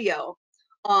video,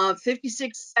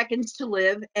 56 Seconds to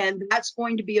Live, and that's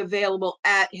going to be available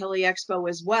at Heli Expo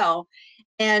as well.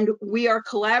 and we are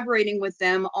collaborating with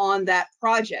them on that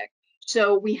project.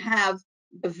 So we have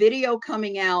the video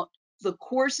coming out, the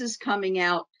courses coming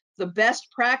out, the best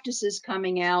practices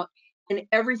coming out, and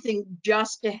everything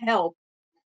just to help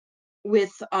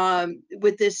with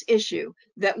this issue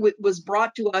that was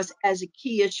brought to us as a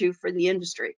key issue for the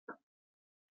industry.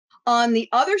 On the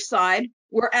other side,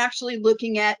 we're actually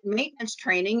looking at maintenance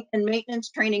training and maintenance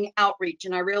training outreach.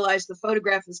 And I realize the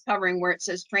photograph is covering where it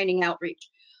says training outreach.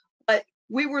 But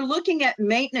we were looking at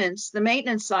maintenance, the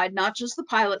maintenance side, not just the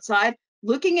pilot side,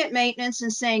 looking at maintenance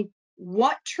and saying,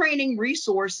 what training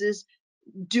resources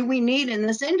do we need in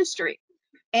this industry?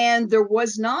 And there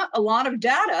was not a lot of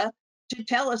data to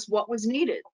tell us what was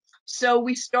needed. So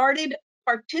we started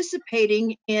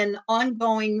participating in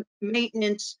ongoing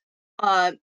maintenance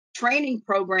training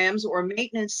programs or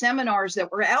maintenance seminars that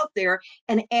were out there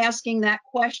and asking that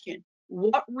question,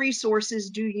 what resources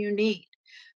do you need?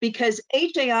 Because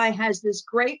HAI has this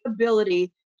great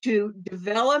ability to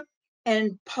develop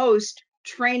and post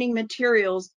training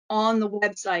materials on the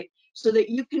website so that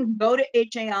you can go to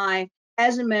HAI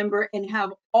as a member and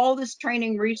have all this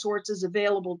training resources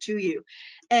available to you.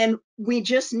 And we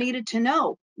just needed to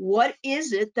know, what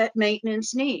is it that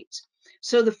maintenance needs?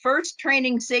 So the first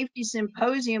training safety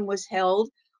symposium was held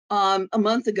a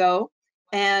month ago,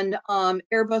 and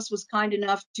Airbus was kind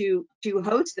enough to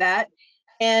host that.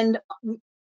 And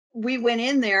we went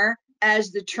in there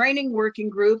as the training working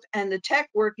group and the tech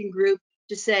working group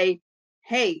to say,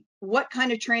 hey, what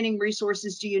kind of training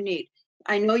resources do you need?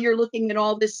 I know you're looking at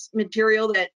all this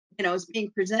material that is being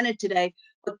presented today,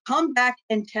 but come back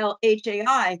and tell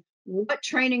HAI, what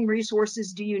training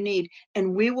resources do you need?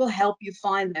 And we will help you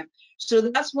find them. So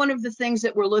that's one of the things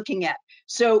that we're looking at.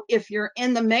 So if you're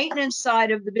in the maintenance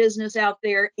side of the business out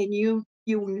there and you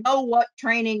know what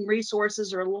training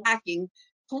resources are lacking,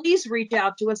 please reach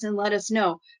out to us and let us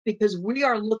know, because we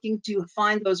are looking to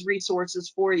find those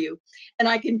resources for you. And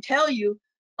I can tell you,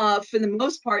 for the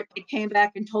most part, they came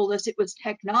back and told us it was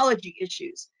technology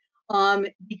issues,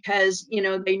 because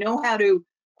they know how to,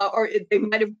 or they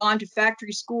might have gone to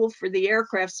factory school for the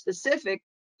aircraft specific,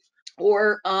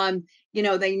 or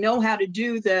they know how to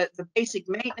do the basic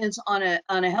maintenance on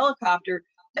a helicopter.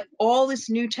 That all this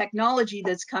new technology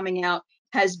that's coming out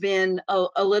has been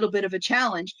a little bit of a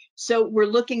challenge. So we're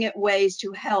looking at ways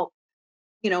to help,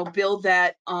 build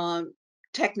that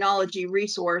technology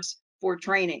resource for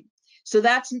training. So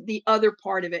that's the other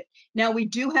part of it. Now we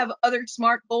do have other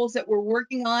SMART goals that we're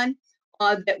working on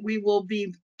that we will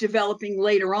be developing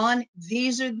later on.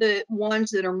 These are the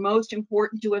ones that are most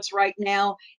important to us right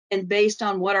now. And based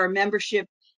on what our membership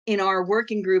in our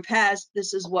working group has,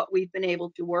 this is what we've been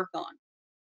able to work on.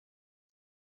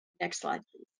 Next slide,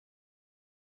 please.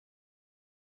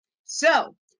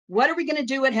 So what are we going to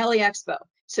do at Heli Expo?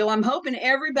 So I'm hoping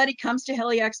everybody comes to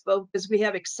Heli Expo because we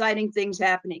have exciting things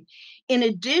happening. In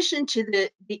addition to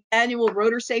the annual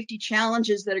rotor safety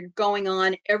challenges that are going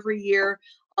on every year,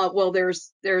 well,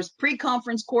 there's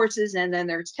pre-conference courses and then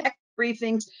there's tech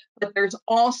briefings, but there's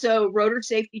also rotor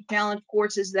safety challenge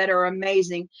courses that are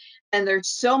amazing. And there's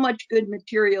so much good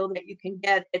material that you can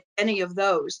get at any of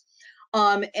those.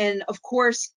 And of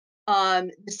course,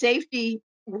 the safety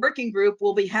working group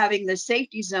will be having the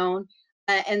safety zone,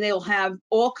 and they'll have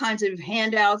all kinds of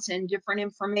handouts and different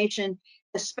information,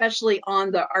 especially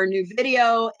on our new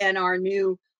video and our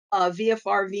new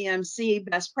VFR VMC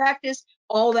best practice.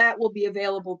 All that will be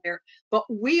available there. But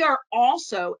we are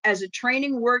also, as a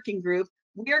training working group,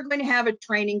 we are going to have a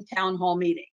training town hall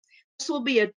meeting. This will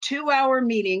be a 2-hour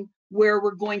meeting where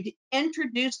we're going to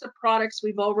introduce the products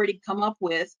we've already come up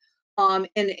with,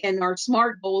 and our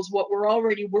SMART goals, what we're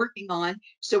already working on.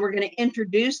 So we're going to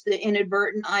introduce the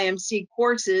inadvertent IMC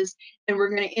courses, and we're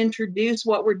going to introduce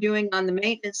what we're doing on the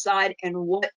maintenance side and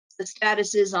what the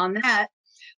status is on that.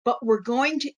 But we're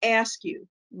going to ask you,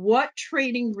 what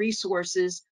training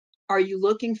resources are you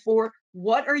looking for?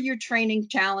 What are your training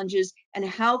challenges? And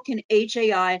how can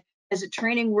HAI as a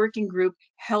training working group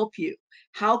help you?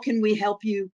 How can we help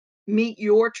you meet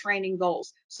your training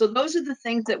goals? So those are the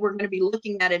things that we're going to be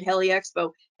looking at Heli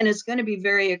Expo, and it's going to be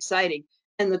very exciting.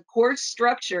 And the course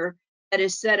structure that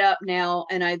is set up now,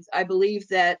 and I believe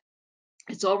that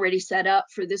it's already set up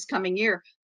for this coming year,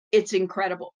 it's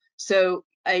incredible. So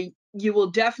you will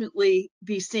definitely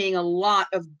be seeing a lot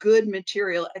of good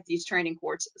material at these training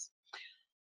courses.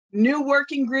 New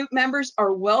working group members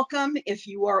are welcome if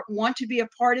you want to be a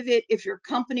part of it. If your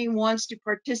company wants to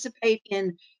participate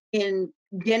in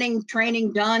getting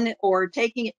training done or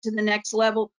taking it to the next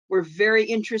level, we're very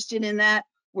interested in that.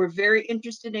 We're very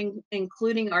interested in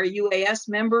including our UAS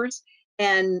members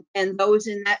and those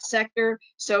in that sector.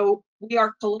 So we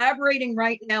are collaborating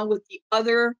right now with the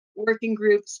other working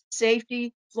groups,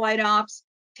 safety, flight ops,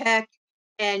 tech,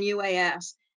 and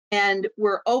UAS. And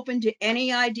we're open to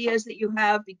any ideas that you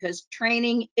have, because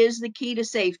training is the key to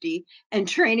safety and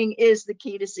training is the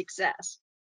key to success.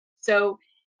 So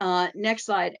next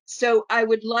slide. So I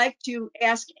would like to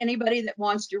ask anybody that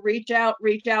wants to reach out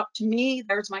to me.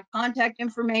 There's my contact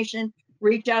information.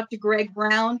 Reach out to Greg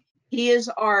Brown. He is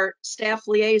our staff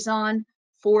liaison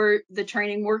for the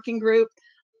training working group.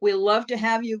 We love to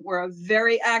have you. We're a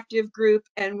very active group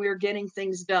and we're getting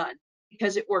things done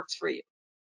because it works for you.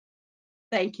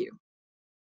 Thank you.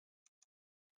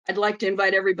 I'd like to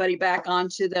invite everybody back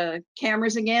onto the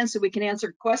cameras again so we can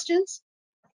answer questions.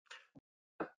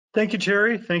 Thank you,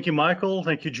 Terry. Thank you, Michael.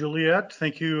 Thank you, Juliet.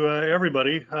 Thank you,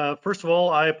 everybody. First of all,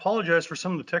 I apologize for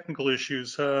some of the technical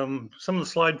issues. Some of the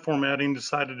slide formatting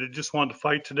decided it just wanted to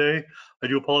fight today. I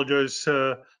do apologize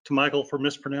to Michael for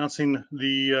mispronouncing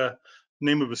the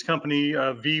name of his company,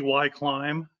 VY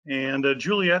Climb. And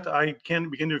Juliet, I can't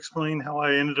begin to explain how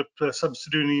I ended up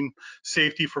substituting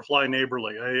safety for Fly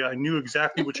Neighborly. I knew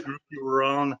exactly which group you were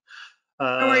on.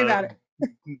 Don't worry about it.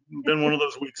 Been one of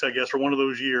those weeks, I guess, or one of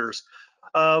those years.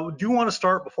 Do want to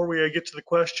start before we get to the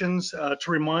questions to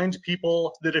remind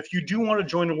people that if you do want to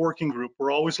join a working group,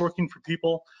 we're always looking for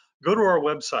people. Go to our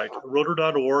website,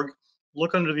 rotor.org,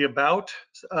 look under the About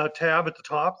tab at the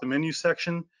top, the menu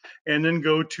section, and then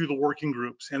go to the working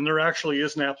groups. And there actually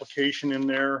is an application in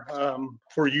there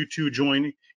for you to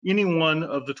join any one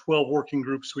of the 12 working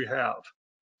groups we have.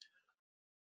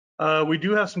 We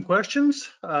do have some questions.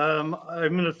 I'm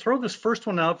going to throw this first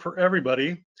one out for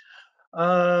everybody.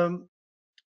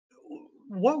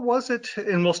 What was it,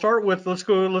 and we'll start with, let's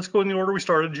go in the order we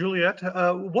started. Juliet,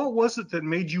 what was it that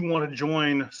made you want to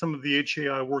join some of the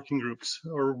HAI working groups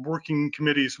or working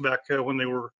committees back when they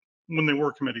were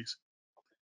committees?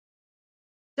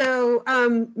 So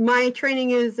my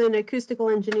training is an acoustical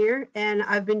engineer, and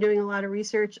I've been doing a lot of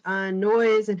research on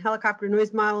noise and helicopter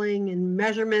noise modeling and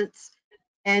measurements,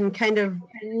 and kind of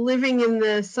living in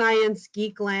the science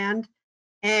geek land,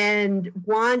 and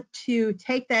want to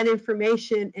take that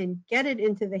information and get it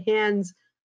into the hands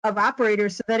of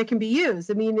operators so that it can be used.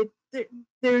 I mean,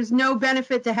 there's no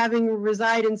benefit to having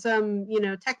reside in some,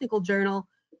 technical journal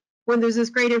when there's this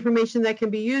great information that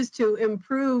can be used to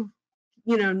improve,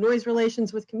 noise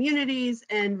relations with communities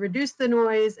and reduce the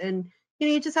noise. And,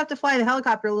 you just have to fly the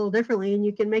helicopter a little differently and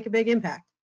you can make a big impact.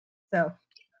 So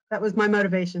that was my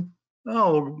motivation.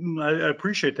 Oh, I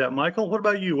appreciate that, Michael. What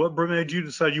about you? What made you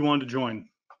decide you wanted to join?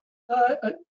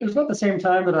 It was about the same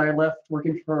time that I left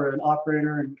working for an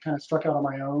operator and kind of struck out on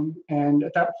my own. And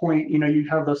at that point, you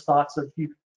have those thoughts of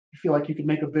you feel like you could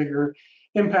make a bigger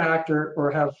impact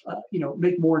or have,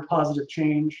 make more positive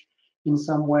change in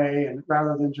some way. And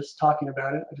rather than just talking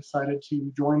about it, I decided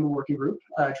to join the working group.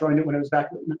 I joined it when I was back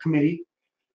in the committee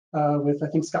with, I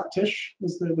think, Scott Tisch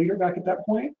was the leader back at that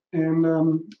point.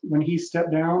 And when he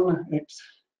stepped down,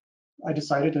 I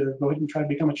decided to go ahead and try to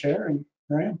become a chair, and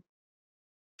here I am.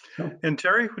 So. And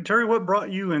Terry, what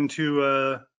brought you into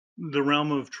the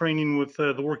realm of training with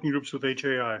the working groups with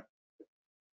HAI?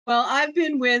 Well, I've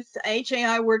been with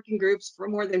HAI working groups for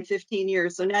more than 15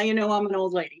 years, so now you know I'm an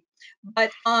old lady.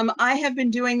 But I have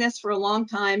been doing this for a long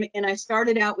time, and I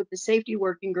started out with the safety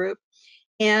working group,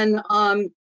 and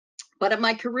but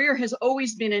my career has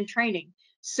always been in training.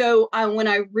 So when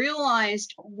I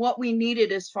realized what we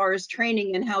needed as far as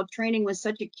training and how training was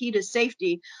such a key to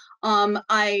safety,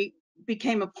 I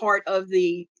became a part of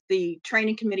the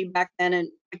training committee back then, and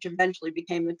which eventually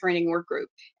became the training work group,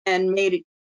 and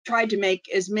tried to make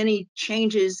as many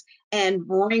changes and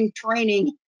bring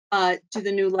training to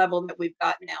the new level that we've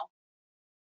got now.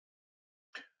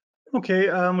 Okay,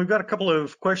 we've got a couple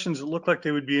of questions that look like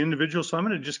they would be individual, so I'm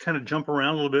going to just kind of jump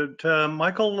around a little bit.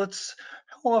 Michael,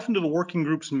 how often do the working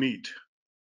groups meet?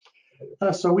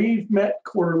 So we've met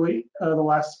quarterly the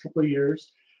last couple of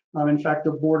years. In fact,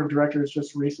 the board of directors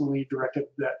just recently directed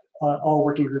that all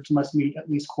working groups must meet at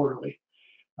least quarterly.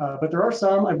 But there are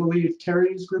some, I believe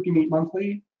Terry's group, you meet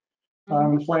monthly.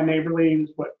 Fly Neighborly,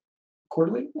 what,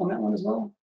 quarterly on that one as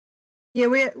well? Yeah,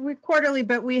 we're quarterly,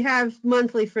 but we have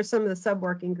monthly for some of the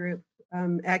sub-working group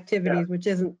activities, which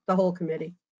isn't the whole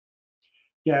committee.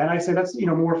 Yeah, and I say that's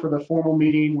more for the formal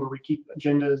meeting where we keep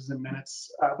agendas and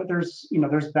minutes. But there's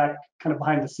there's that kind of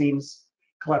behind the scenes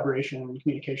collaboration and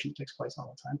communication that takes place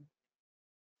all the time.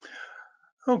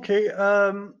 Okay,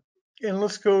 and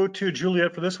let's go to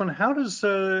Juliet for this one. How does,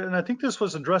 and I think this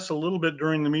was addressed a little bit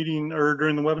during the meeting or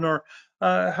during the webinar,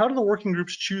 how do the working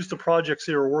groups choose the projects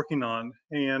they are working on?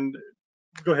 And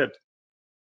go ahead.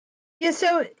 Yeah,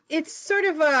 so it's sort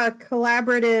of a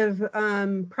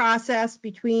collaborative process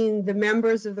between the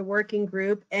members of the working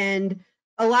group, and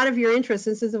a lot of your interest,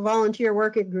 since it's a volunteer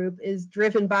working group, is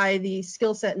driven by the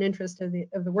skill set and interest of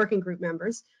the working group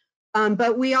members.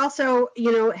 But we also,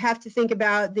 have to think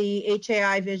about the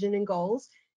HAI vision and goals.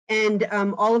 And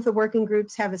all of the working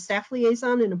groups have a staff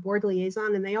liaison and a board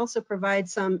liaison, and they also provide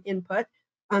some input.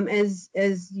 As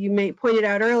you pointed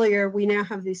out earlier, we now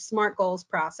have the SMART goals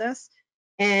process.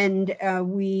 And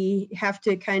we have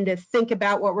to kind of think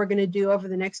about what we're going to do over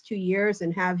the next 2 years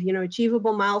and have,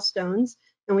 achievable milestones.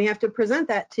 And we have to present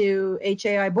that to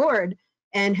HAI board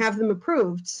and have them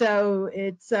approved. So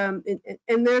it's, and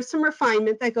there's some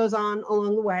refinement that goes on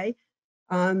along the way.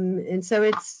 And so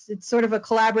it's sort of a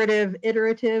collaborative,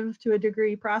 iterative to a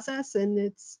degree process, and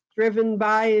it's driven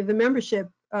by the membership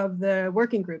of the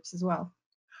working groups as well.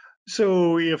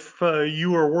 So if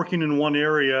you are working in one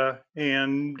area,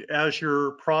 and as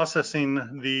you're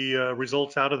processing the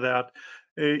results out of that,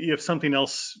 if something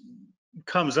else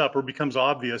comes up or becomes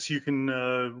obvious, you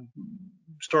can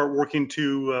start working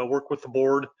to work with the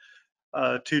board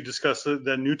to discuss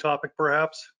the new topic,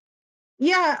 perhaps?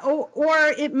 Yeah, or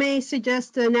it may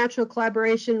suggest a natural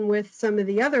collaboration with some of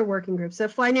the other working groups. So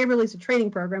Fly Neighborly is a training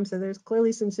program, so there's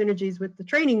clearly some synergies with the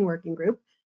training working group.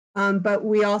 But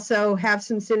we also have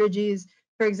some synergies,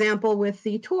 for example, with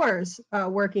the tours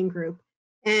working group.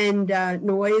 And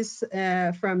noise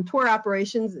from tour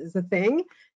operations is a thing.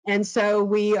 And so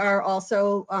we are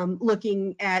also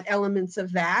looking at elements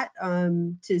of that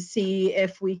to see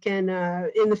if we can,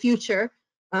 in the future,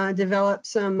 develop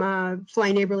some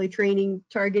Fly Neighborly training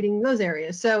targeting those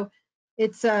areas. So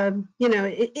it's,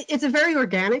 it's a very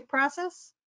organic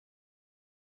process.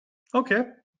 Okay.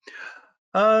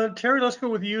 Terry, let's go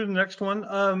with you, the next one.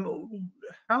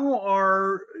 How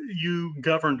are you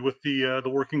governed with the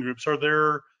working groups? Are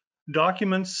there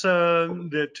documents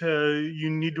that you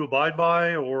need to abide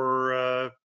by,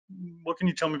 or what can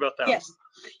you tell me about that?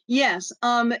 Yes.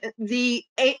 The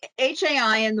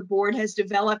HAI and the board has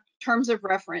developed terms of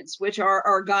reference, which are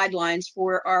our guidelines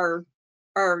for our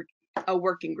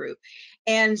working group.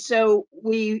 And so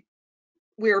we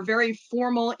are very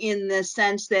formal in the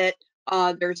sense that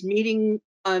there's meeting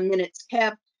minutes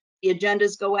kept. The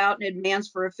agendas go out in advance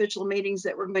for official meetings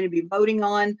that we're going to be voting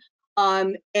on,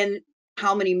 and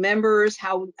how many members,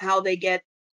 how they get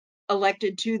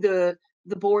elected to the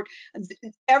board.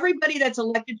 Everybody that's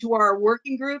elected to our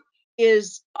working group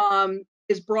is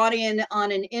brought in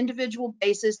on an individual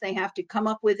basis. They have to come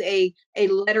up with a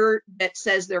letter that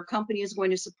says their company is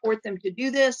going to support them to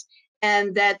do this,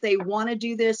 and that they want to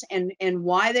do this, and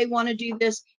why they want to do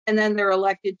this, and then they're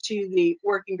elected to the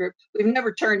working group. We've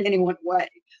never turned anyone away,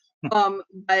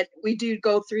 but we do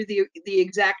go through the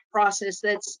exact process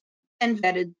that's and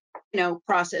vetted,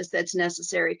 process that's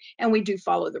necessary, and we do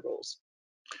follow the rules.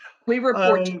 We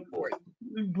report to the board.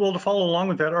 Well, to follow along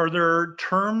with that, are there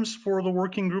terms for the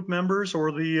working group members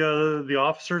or the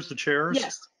officers, the chairs?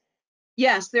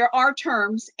 Yes, there are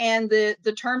terms, and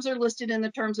the terms are listed in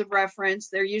the terms of reference.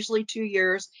 They're usually 2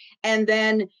 years, and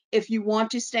then if you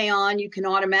want to stay on, you can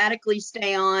automatically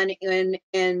stay on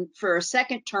in for a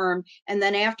second term, and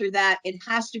then after that, it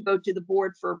has to go to the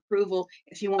board for approval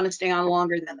if you want to stay on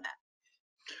longer than that.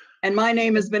 And my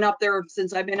name has been up there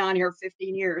since I've been on here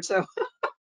 15 years, so.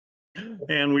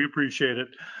 And we appreciate it.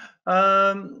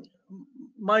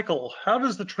 Michael, how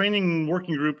does the training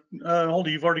working group, hold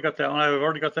on, you've already got that one. I've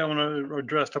already got that one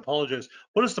addressed, apologize.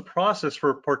 What is the process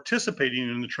for participating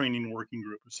in the training working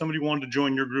group? If somebody wanted to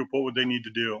join your group, what would they need to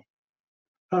do?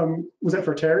 Was that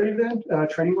for Terry then?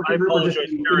 Training working I group? apologize, or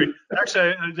just Terry.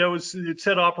 Actually, it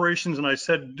said operations and I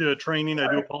said training. I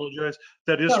do apologize.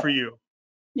 That is for you.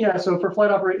 Yeah, so for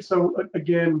flight operation, so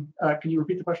again, can you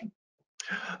repeat the question?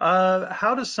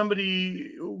 What does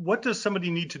somebody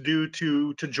need to do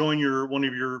to join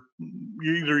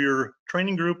either your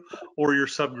training group or your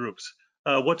subgroups?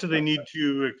 What do they need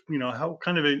to, how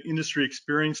kind of an industry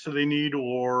experience do they need,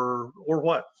 or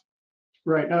what?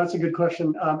 Right, now that's a good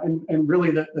question. And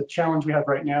really the challenge we have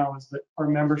right now is that our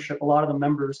membership, a lot of the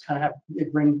members kind of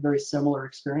bring very similar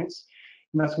experience.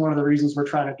 And that's one of the reasons we're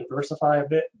trying to diversify a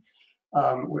bit.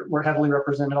 We're heavily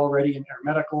represented already in air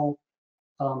medical.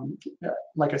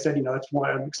 Like I said, that's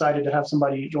why I'm excited to have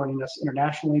somebody joining us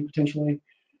internationally potentially.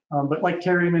 But like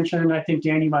Terry mentioned, I think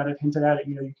Danny might have hinted at it,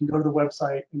 you can go to the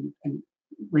website and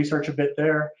research a bit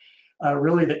there.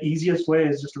 Really the easiest way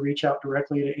is just to reach out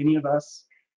directly to any of us.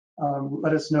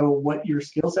 Let us know what your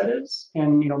skill set is,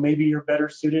 and maybe you're better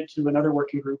suited to another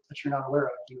working group that you're not aware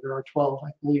of. There are 12,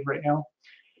 I believe, right now.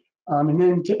 And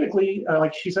then typically,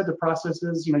 like she said, the process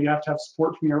is, you have to have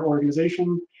support from your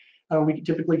organization. We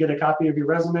typically get a copy of your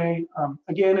resume.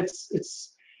 Again, it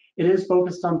is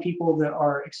focused on people that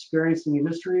are experienced in the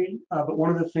industry, but one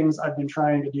of the things I've been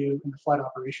trying to do in the flight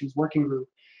operations working group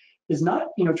is not,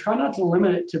 try not to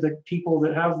limit it to the people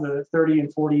that have the 30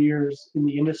 and 40 years in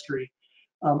the industry.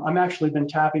 I'm actually been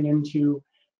tapping into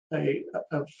a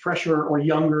fresher or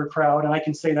younger crowd, and I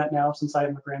can say that now since I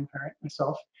am a grandparent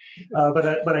myself,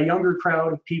 but a younger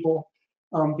crowd of people,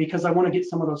 because I want to get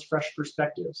some of those fresh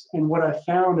perspectives. And what I've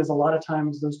found is a lot of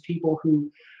times those people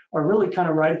who are really kind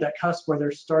of right at that cusp where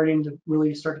they're starting to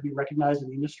really start to be recognized in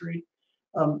the industry,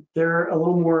 they're a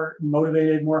little more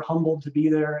motivated, more humbled to be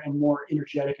there, and more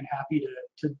energetic and happy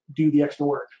to do the extra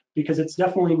work, because it's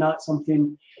definitely not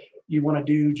something you want to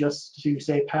do just to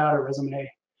say pad or resume.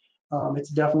 It's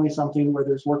definitely something where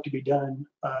there's work to be done.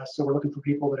 So we're looking for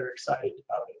people that are excited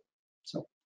about it. So.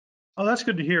 Oh, that's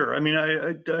good to hear. I mean,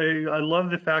 I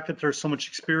love the fact that there's so much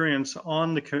experience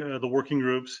on the working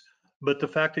groups, but the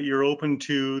fact that you're open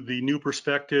to the new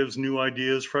perspectives, new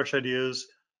ideas, fresh ideas.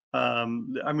 I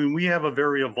mean, we have a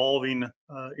very evolving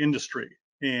industry,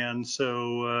 and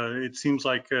so it seems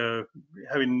like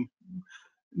having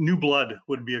new blood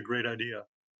would be a great idea.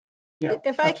 Yeah,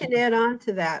 if I can add on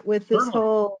to that, with this Certainly.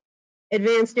 whole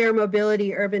advanced air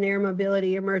mobility, urban air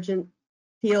mobility, emergent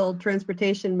field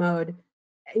transportation mode,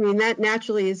 I mean, that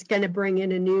naturally is going to bring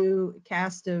in a new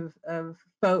cast of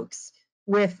folks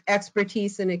with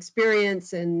expertise and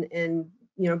experience and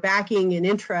backing and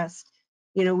interest.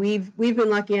 We've been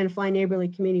lucky on Fly Neighborly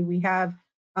Committee. We have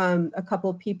a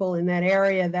couple of people in that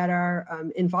area that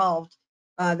are involved,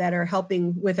 that are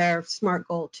helping with our SMART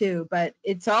goal too. But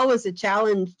it's always a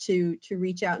challenge to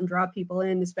reach out and draw people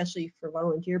in, especially for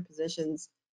volunteer positions.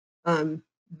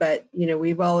 But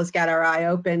we've always got our eye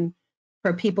open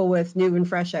for people with new and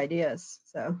fresh ideas.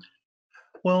 So.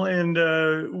 Well, and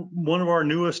one of our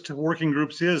newest working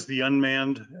groups is the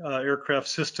Unmanned Aircraft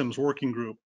Systems Working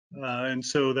Group. And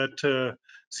so that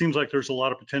seems like there's a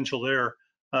lot of potential there.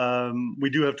 We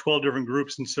do have 12 different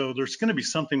groups, and so there's going to be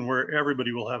something where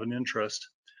everybody will have an interest.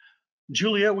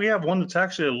 Juliet, we have one that's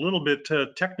actually a little bit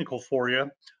technical for you.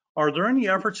 Are there any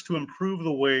efforts to improve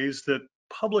the ways that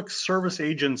public service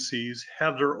agencies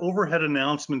have their overhead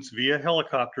announcements via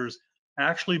helicopters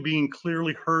actually being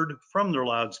clearly heard from their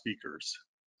loudspeakers?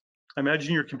 I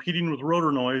imagine you're competing with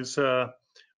rotor noise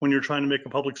when you're trying to make a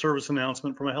public service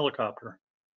announcement from a helicopter.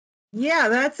 Yeah,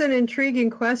 that's an intriguing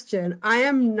question. I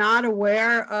am not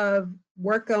aware of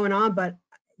work going on, but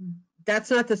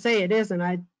that's not to say it isn't.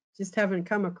 I just haven't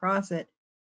come across it.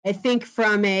 I think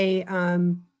from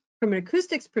an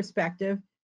acoustics perspective,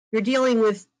 you're dealing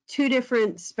with two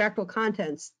different spectral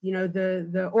contents.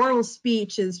 The oral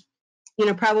speech is,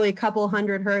 probably a couple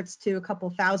hundred hertz to a couple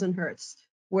thousand hertz,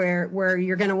 where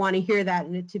you're going to want to hear that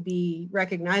and it to be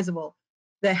recognizable.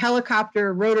 The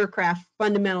helicopter rotorcraft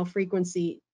fundamental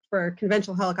frequency for a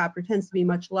conventional helicopter tends to be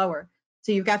much lower.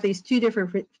 So you've got these two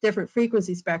different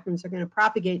frequency spectrums that are going to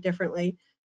propagate differently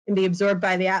and be absorbed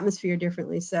by the atmosphere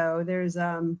differently. So there's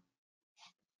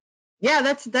yeah,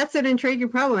 that's an intriguing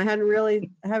problem. I haven't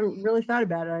really thought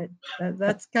about it.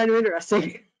 That's kind of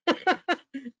interesting.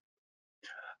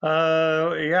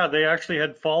 Yeah, they actually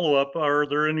had follow-up. Are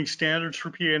there any standards for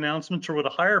PA announcements, or would a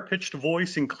higher pitched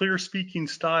voice and clear speaking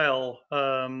style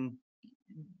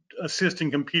assist in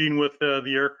competing with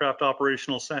the aircraft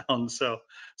operational sound? So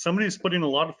somebody's putting a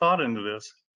lot of thought into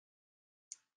this.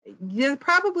 There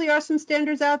probably are some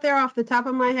standards out there. Off the top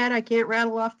of my head, I can't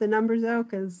rattle off the numbers though,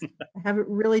 because I haven't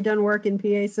really done work in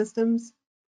PA systems.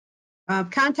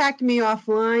 Contact me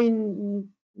offline.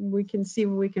 We can see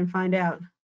what we can find out.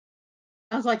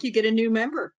 Sounds like you get a new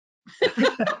member.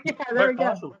 Yeah, there we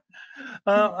go.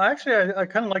 Actually, I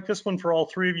kind of like this one for all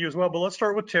three of you as well, but let's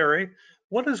start with Terry.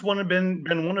 What has been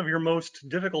one of your most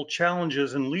difficult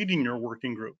challenges in leading your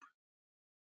working group?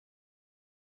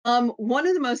 One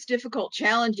of the most difficult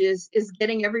challenges is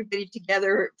getting everybody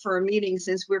together for a meeting,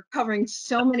 since we're covering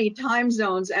so many time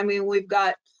zones. I mean, we've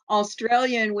got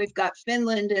Australia and we've got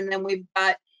Finland, and then we've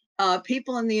got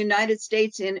people in the United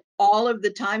States in all of the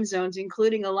time zones,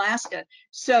 including Alaska.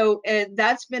 So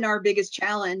that's been our biggest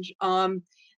challenge.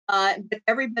 But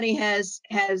everybody has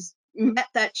met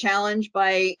that challenge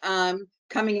by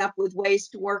coming up with ways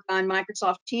to work on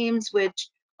Microsoft Teams, which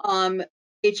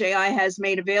HAI has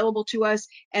made available to us,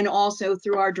 and also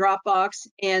through our Dropbox.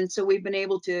 And so we've been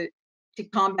able to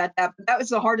combat that. But that was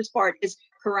the hardest part, is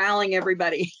corralling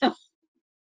everybody.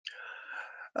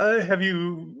 Have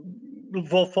you,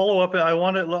 well, follow up?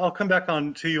 I'll come back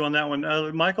on to you on that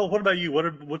one. Michael, what about you?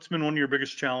 What's been one of your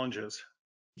biggest challenges?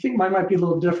 I think mine might be a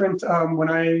little different. When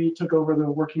I took over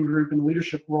the working group and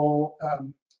leadership role,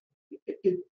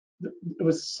 it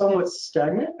was somewhat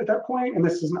stagnant at that point. And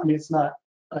this is, I mean, it's not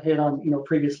a hit on, you know,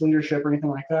 previous leadership or anything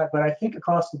like that, but I think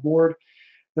across the board,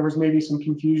 there was maybe some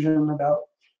confusion about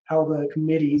how the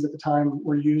committees at the time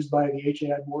were used by the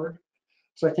HAI board.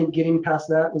 So I think getting past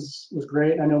that was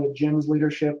great. I know with Jim's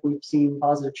leadership, we've seen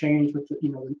positive change with the,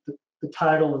 you know, the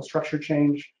title and structure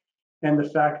change, and the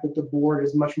fact that the board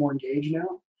is much more engaged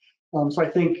now. So I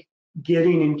think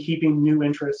getting and keeping new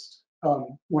interest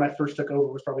when I first took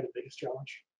over was probably the biggest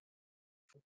challenge.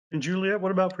 And Juliet,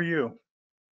 what about for you?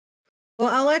 Well,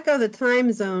 I'll echo the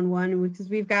time zone one because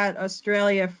we've got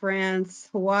Australia, France,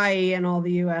 Hawaii, and all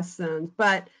the US zones.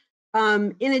 But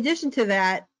in addition to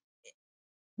that,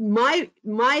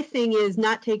 my thing is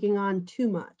not taking on too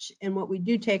much. And what we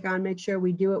do take on, make sure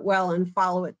we do it well and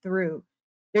follow it through.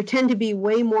 There tend to be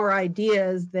way more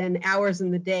ideas than hours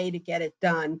in the day to get it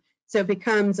done. So it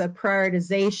becomes a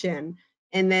prioritization.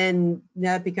 And then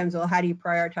that becomes, well, how do you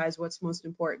prioritize what's most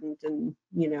important? And,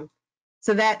 you know,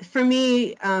 so that for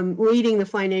me, leading the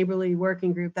Fly Neighborly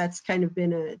working group, that's kind of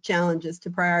been a challenge, is to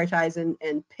prioritize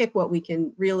and pick what we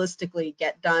can realistically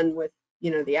get done with,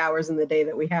 you know, the hours in the day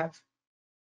that we have.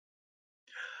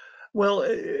 Well,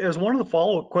 as one of the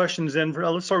follow-up questions, then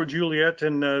let's start with Juliet,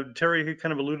 and Terry, who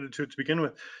kind of alluded to it to begin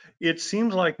with. It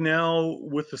seems like now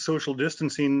with the social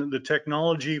distancing, the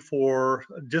technology for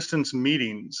distance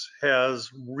meetings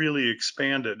has really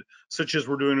expanded, such as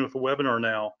we're doing with the webinar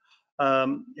now.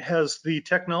 Has the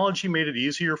technology made it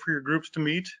easier for your groups to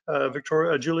meet?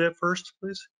 Juliet first,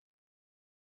 please.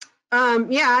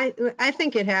 Yeah, I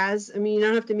think it has. I mean, you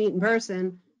don't have to meet in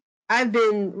person. I've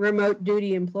been remote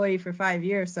duty employee for 5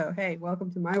 years, so hey, welcome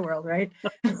to my world, right?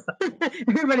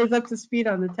 Everybody's up to speed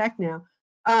on the tech now.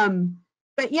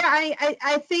 But yeah,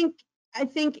 I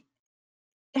think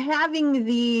having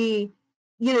the,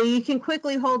 you know, you can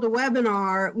quickly hold a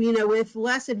webinar, you know, with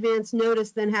less advance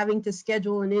notice than having to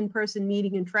schedule an in-person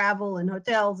meeting and travel and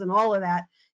hotels and all of that.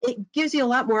 It gives you a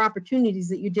lot more opportunities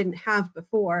that you didn't have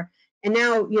before. And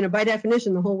now, you know, by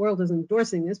definition, the whole world is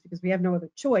endorsing this because we have no other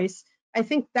choice. I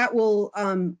think that will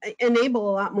enable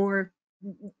a lot more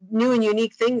new and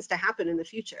unique things to happen in the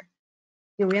future.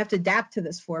 You know, we have to adapt to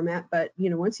this format, but, you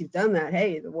know, once you've done that,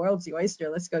 hey, the world's the oyster,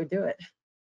 let's go do it.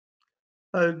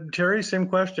 Terry, same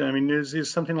question. I mean, is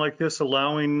something like this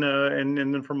allowing, and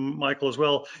then from Michael as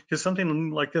well, is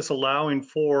something like this allowing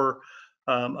for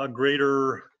a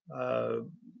greater,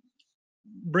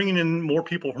 bringing in more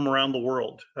people from around the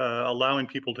world, allowing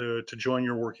people to join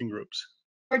your working groups?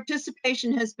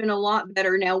 Participation has been a lot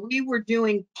better. Now, we were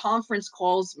doing conference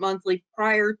calls monthly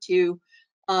prior to, you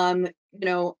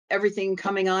know, everything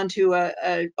coming onto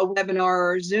a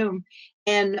webinar or Zoom.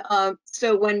 And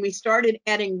so when we started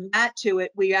adding that to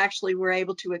it, we actually were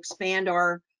able to expand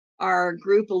our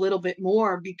group a little bit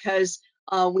more because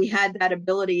we had that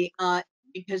ability,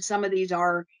 because some of these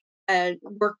are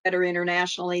work better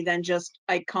internationally than just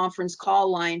a conference call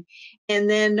line. And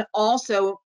then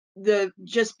also the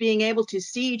just being able to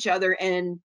see each other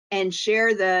and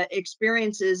share the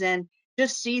experiences and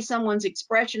just see someone's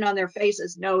expression on their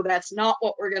faces. No, that's not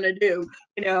what we're going to do.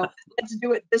 You know, let's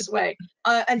do it this way.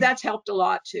 And that's helped a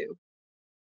lot too.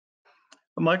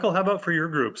 Michael, how about for your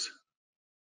groups?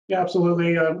 Yeah,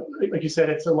 absolutely. Like you said,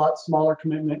 it's a lot smaller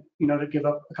commitment, you know, to give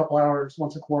up a couple hours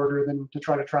once a quarter than to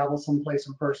try to travel someplace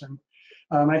in person.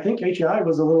 I think HAI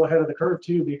was a little ahead of the curve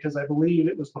too, because I believe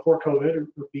it was before COVID or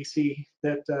BC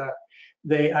that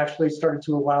they actually started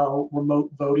to allow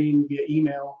remote voting via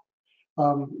email,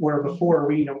 where before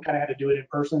we, you know, kind of had to do it in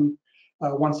person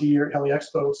once a year at Heli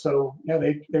Expo. So yeah,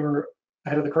 they were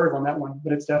ahead of the curve on that one,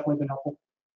 but it's definitely been helpful.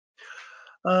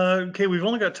 Okay, we've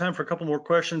only got time for a couple more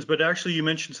questions, but actually you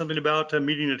mentioned something about a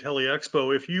meeting at Heli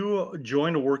Expo. If you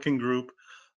join a working group,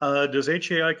 does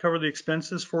HAI cover the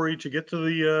expenses for you to get to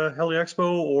the Heli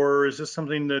Expo, or is this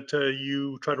something that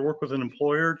you try to work with an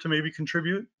employer to maybe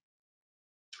contribute?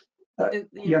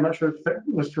 Yeah, I'm not sure if that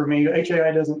was for me.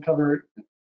 HAI doesn't cover it,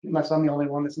 unless I'm the only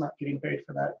one that's not getting paid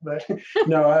for that. But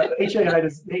no, HAI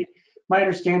does. My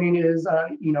understanding is,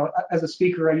 you know, as a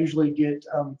speaker, I usually get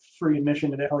free admission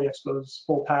to Heli Expo's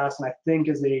full pass, and I think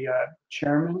as a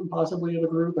chairman, possibly of a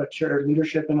group, a chair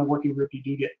leadership in a working group, you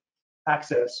do get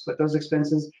access. But those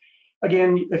expenses,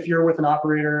 again, if you're with an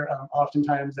operator,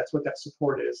 oftentimes that's what that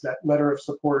support is. That letter of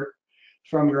support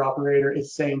from your operator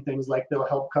is saying things like they'll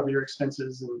help cover your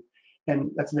expenses,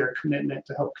 and that's their commitment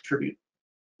to help contribute.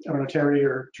 I don't know, Terry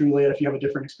or Juliet, if you have a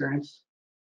different experience.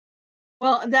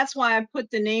 Well, that's why I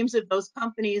put the names of those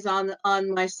companies on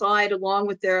my slide along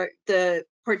with the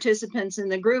participants in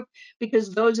the group,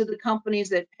 because those are the companies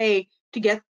that pay to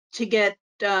get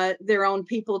their own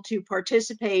people to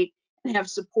participate, and have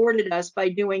supported us by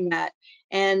doing that.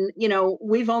 And, you know,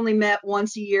 we've only met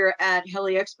once a year at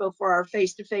Heli Expo for our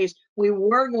face-to-face. We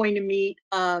were going to meet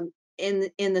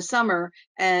in the summer,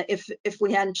 if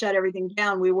we hadn't shut everything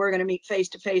down, we were going to meet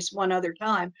face-to-face one other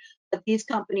time. But these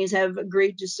companies have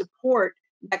agreed to support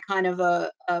that kind of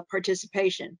a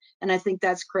participation, and I think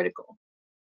that's critical.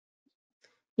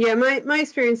 Yeah, my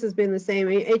experience has been the same.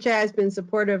 HI has been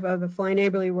supportive of the Fly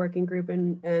Neighborly Working Group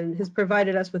and has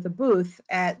provided us with a booth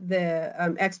at the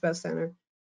Expo Center.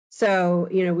 So,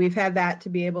 you know, we've had that to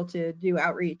be able to do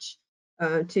outreach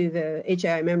to the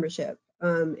HI membership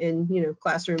and, you know,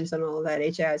 classrooms and all of that.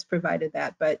 HI has provided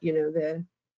that, but, you know,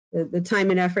 the time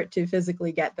and effort to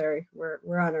physically get there,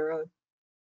 we're on our own.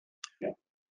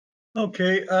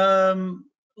 Okay,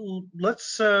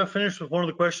 let's finish with one of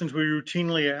the questions we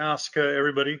routinely ask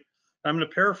everybody. I'm going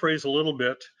to paraphrase a little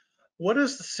bit. What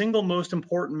is the single most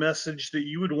important message that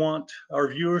you would want our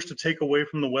viewers to take away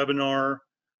from the webinar,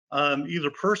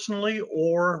 either personally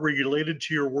or related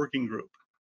to your working group?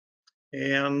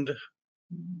 And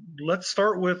let's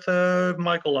start with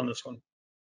Michael on this one.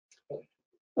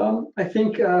 I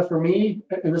think for me,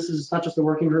 and this is not just the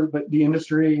working group, but the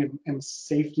industry and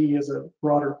safety as a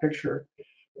broader picture,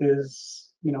 is,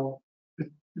 you know,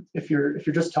 if you're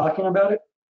just talking about it,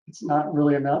 it's not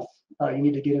really enough. You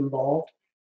need to get involved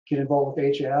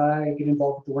with HAI, get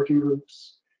involved with the working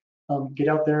groups, get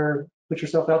out there, put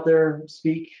yourself out there,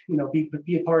 speak, you know, be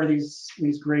a part of these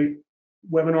great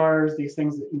webinars, these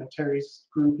things that, you know, Terry's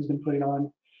group has been putting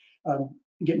on.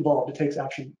 Get involved. It takes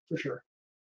action for sure.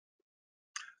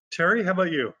 Terry, how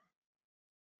about you?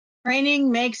 Training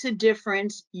makes a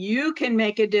difference. You can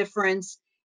make a difference.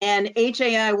 And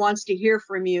HAI wants to hear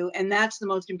from you. And that's the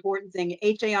most important thing.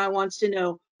 HAI wants to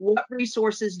know, what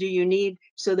resources do you need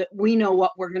so that we know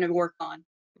what we're going to work on,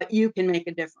 but you can make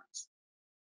a difference.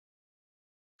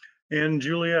 And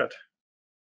Juliet.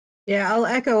 Yeah, I'll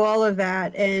echo all of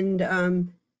that.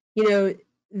 And, you know,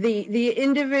 the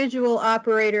individual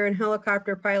operator and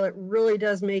helicopter pilot really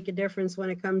does make a difference when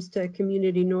it comes to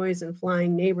community noise and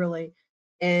flying neighborly.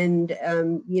 And,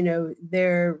 you know,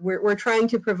 we're trying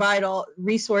to provide all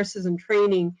resources and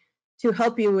training to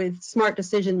help you with smart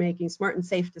decision making, smart and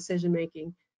safe decision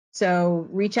making. So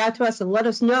reach out to us and let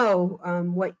us know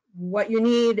what you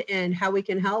need and how we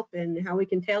can help and how we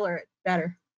can tailor it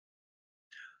better.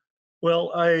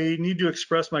 Well, I need to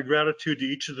express my gratitude to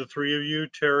each of the three of you,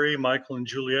 Terry, Michael, and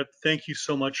Juliet. Thank you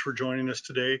so much for joining us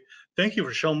today. Thank you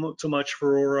for so much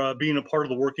for being a part of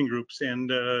the working groups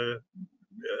and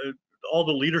all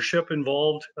the leadership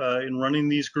involved in running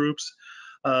these groups.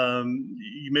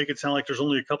 You make it sound like there's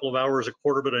only a couple of hours a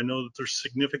quarter, but I know that there's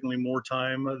significantly more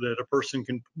time that a person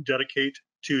can dedicate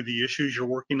to the issues you're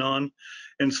working on.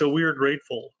 And so we are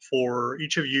grateful for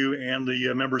each of you and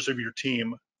the members of your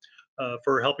team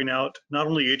for helping out not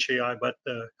only HAI, but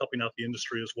helping out the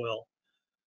industry as well.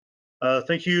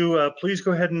 Thank you. Please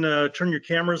go ahead and turn your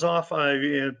cameras off. I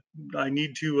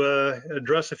need to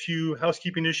address a few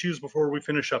housekeeping issues before we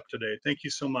finish up today. Thank you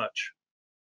so much.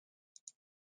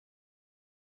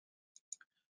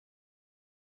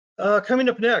 Coming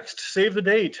up next, save the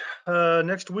date.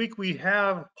 Next week we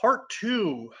have part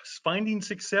 2, Finding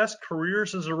Success,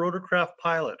 Careers as a Rotorcraft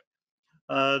Pilot.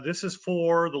 This is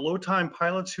for the low-time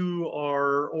pilots who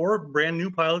are, or brand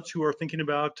new pilots who are thinking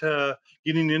about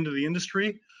getting into the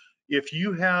industry. If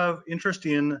you have interest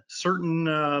in certain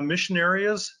mission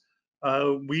areas,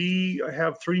 we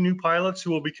have 3 new pilots who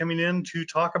will be coming in to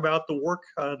talk about the work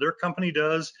their company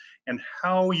does and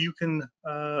how you can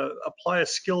apply a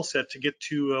skill set to get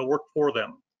to work for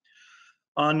them.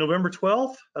 On November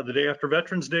 12th, the day after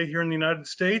Veterans Day here in the United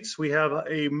States, we have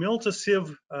a Mill to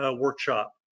Sieve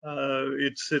workshop.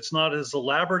 It's not as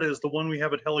elaborate as the one we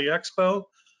have at Heli Expo,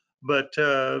 but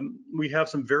we have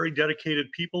some very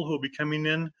dedicated people who will be coming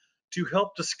in to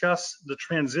help discuss the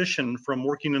transition from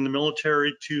working in the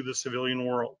military to the civilian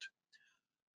world.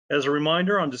 As a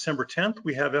reminder, on December 10th,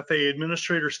 we have FAA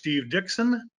Administrator Steve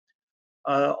Dixon.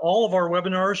 All of our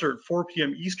webinars are at 4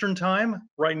 p.m. Eastern Time.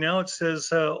 Right now it says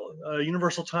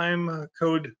Universal Time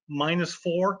Code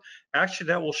 -4. Actually,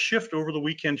 that will shift over the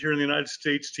weekend here in the United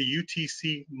States to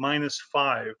UTC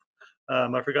 -5.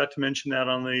 I forgot to mention that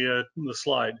on the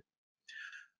slide.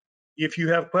 If you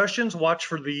have questions, watch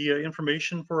for the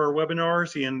information for our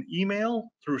webinars in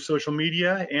email, through social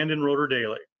media, and in Rotor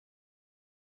Daily.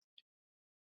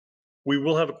 We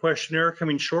will have a questionnaire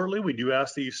coming shortly. We do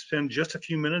ask that you spend just a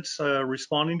few minutes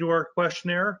responding to our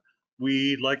questionnaire.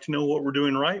 We'd like to know what we're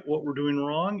doing right, what we're doing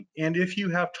wrong, and if you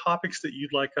have topics that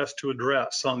you'd like us to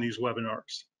address on these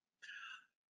webinars.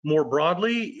 More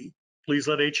broadly, please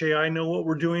let HAI know what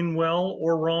we're doing well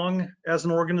or wrong as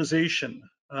an organization.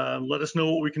 Let us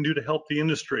know what we can do to help the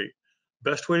industry.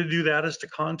 Best way to do that is to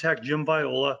contact Jim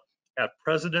Viola at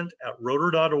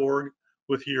president@rotor.org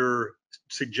with your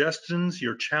suggestions,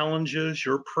 your challenges,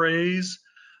 your praise.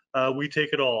 We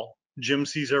take it all. Jim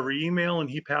sees every email and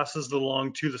he passes it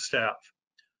along to the staff.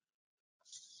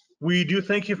 We do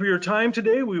thank you for your time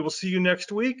today. We will see you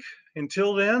next week.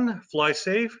 Until then, fly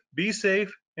safe, be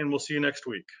safe, and we'll see you next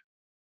week.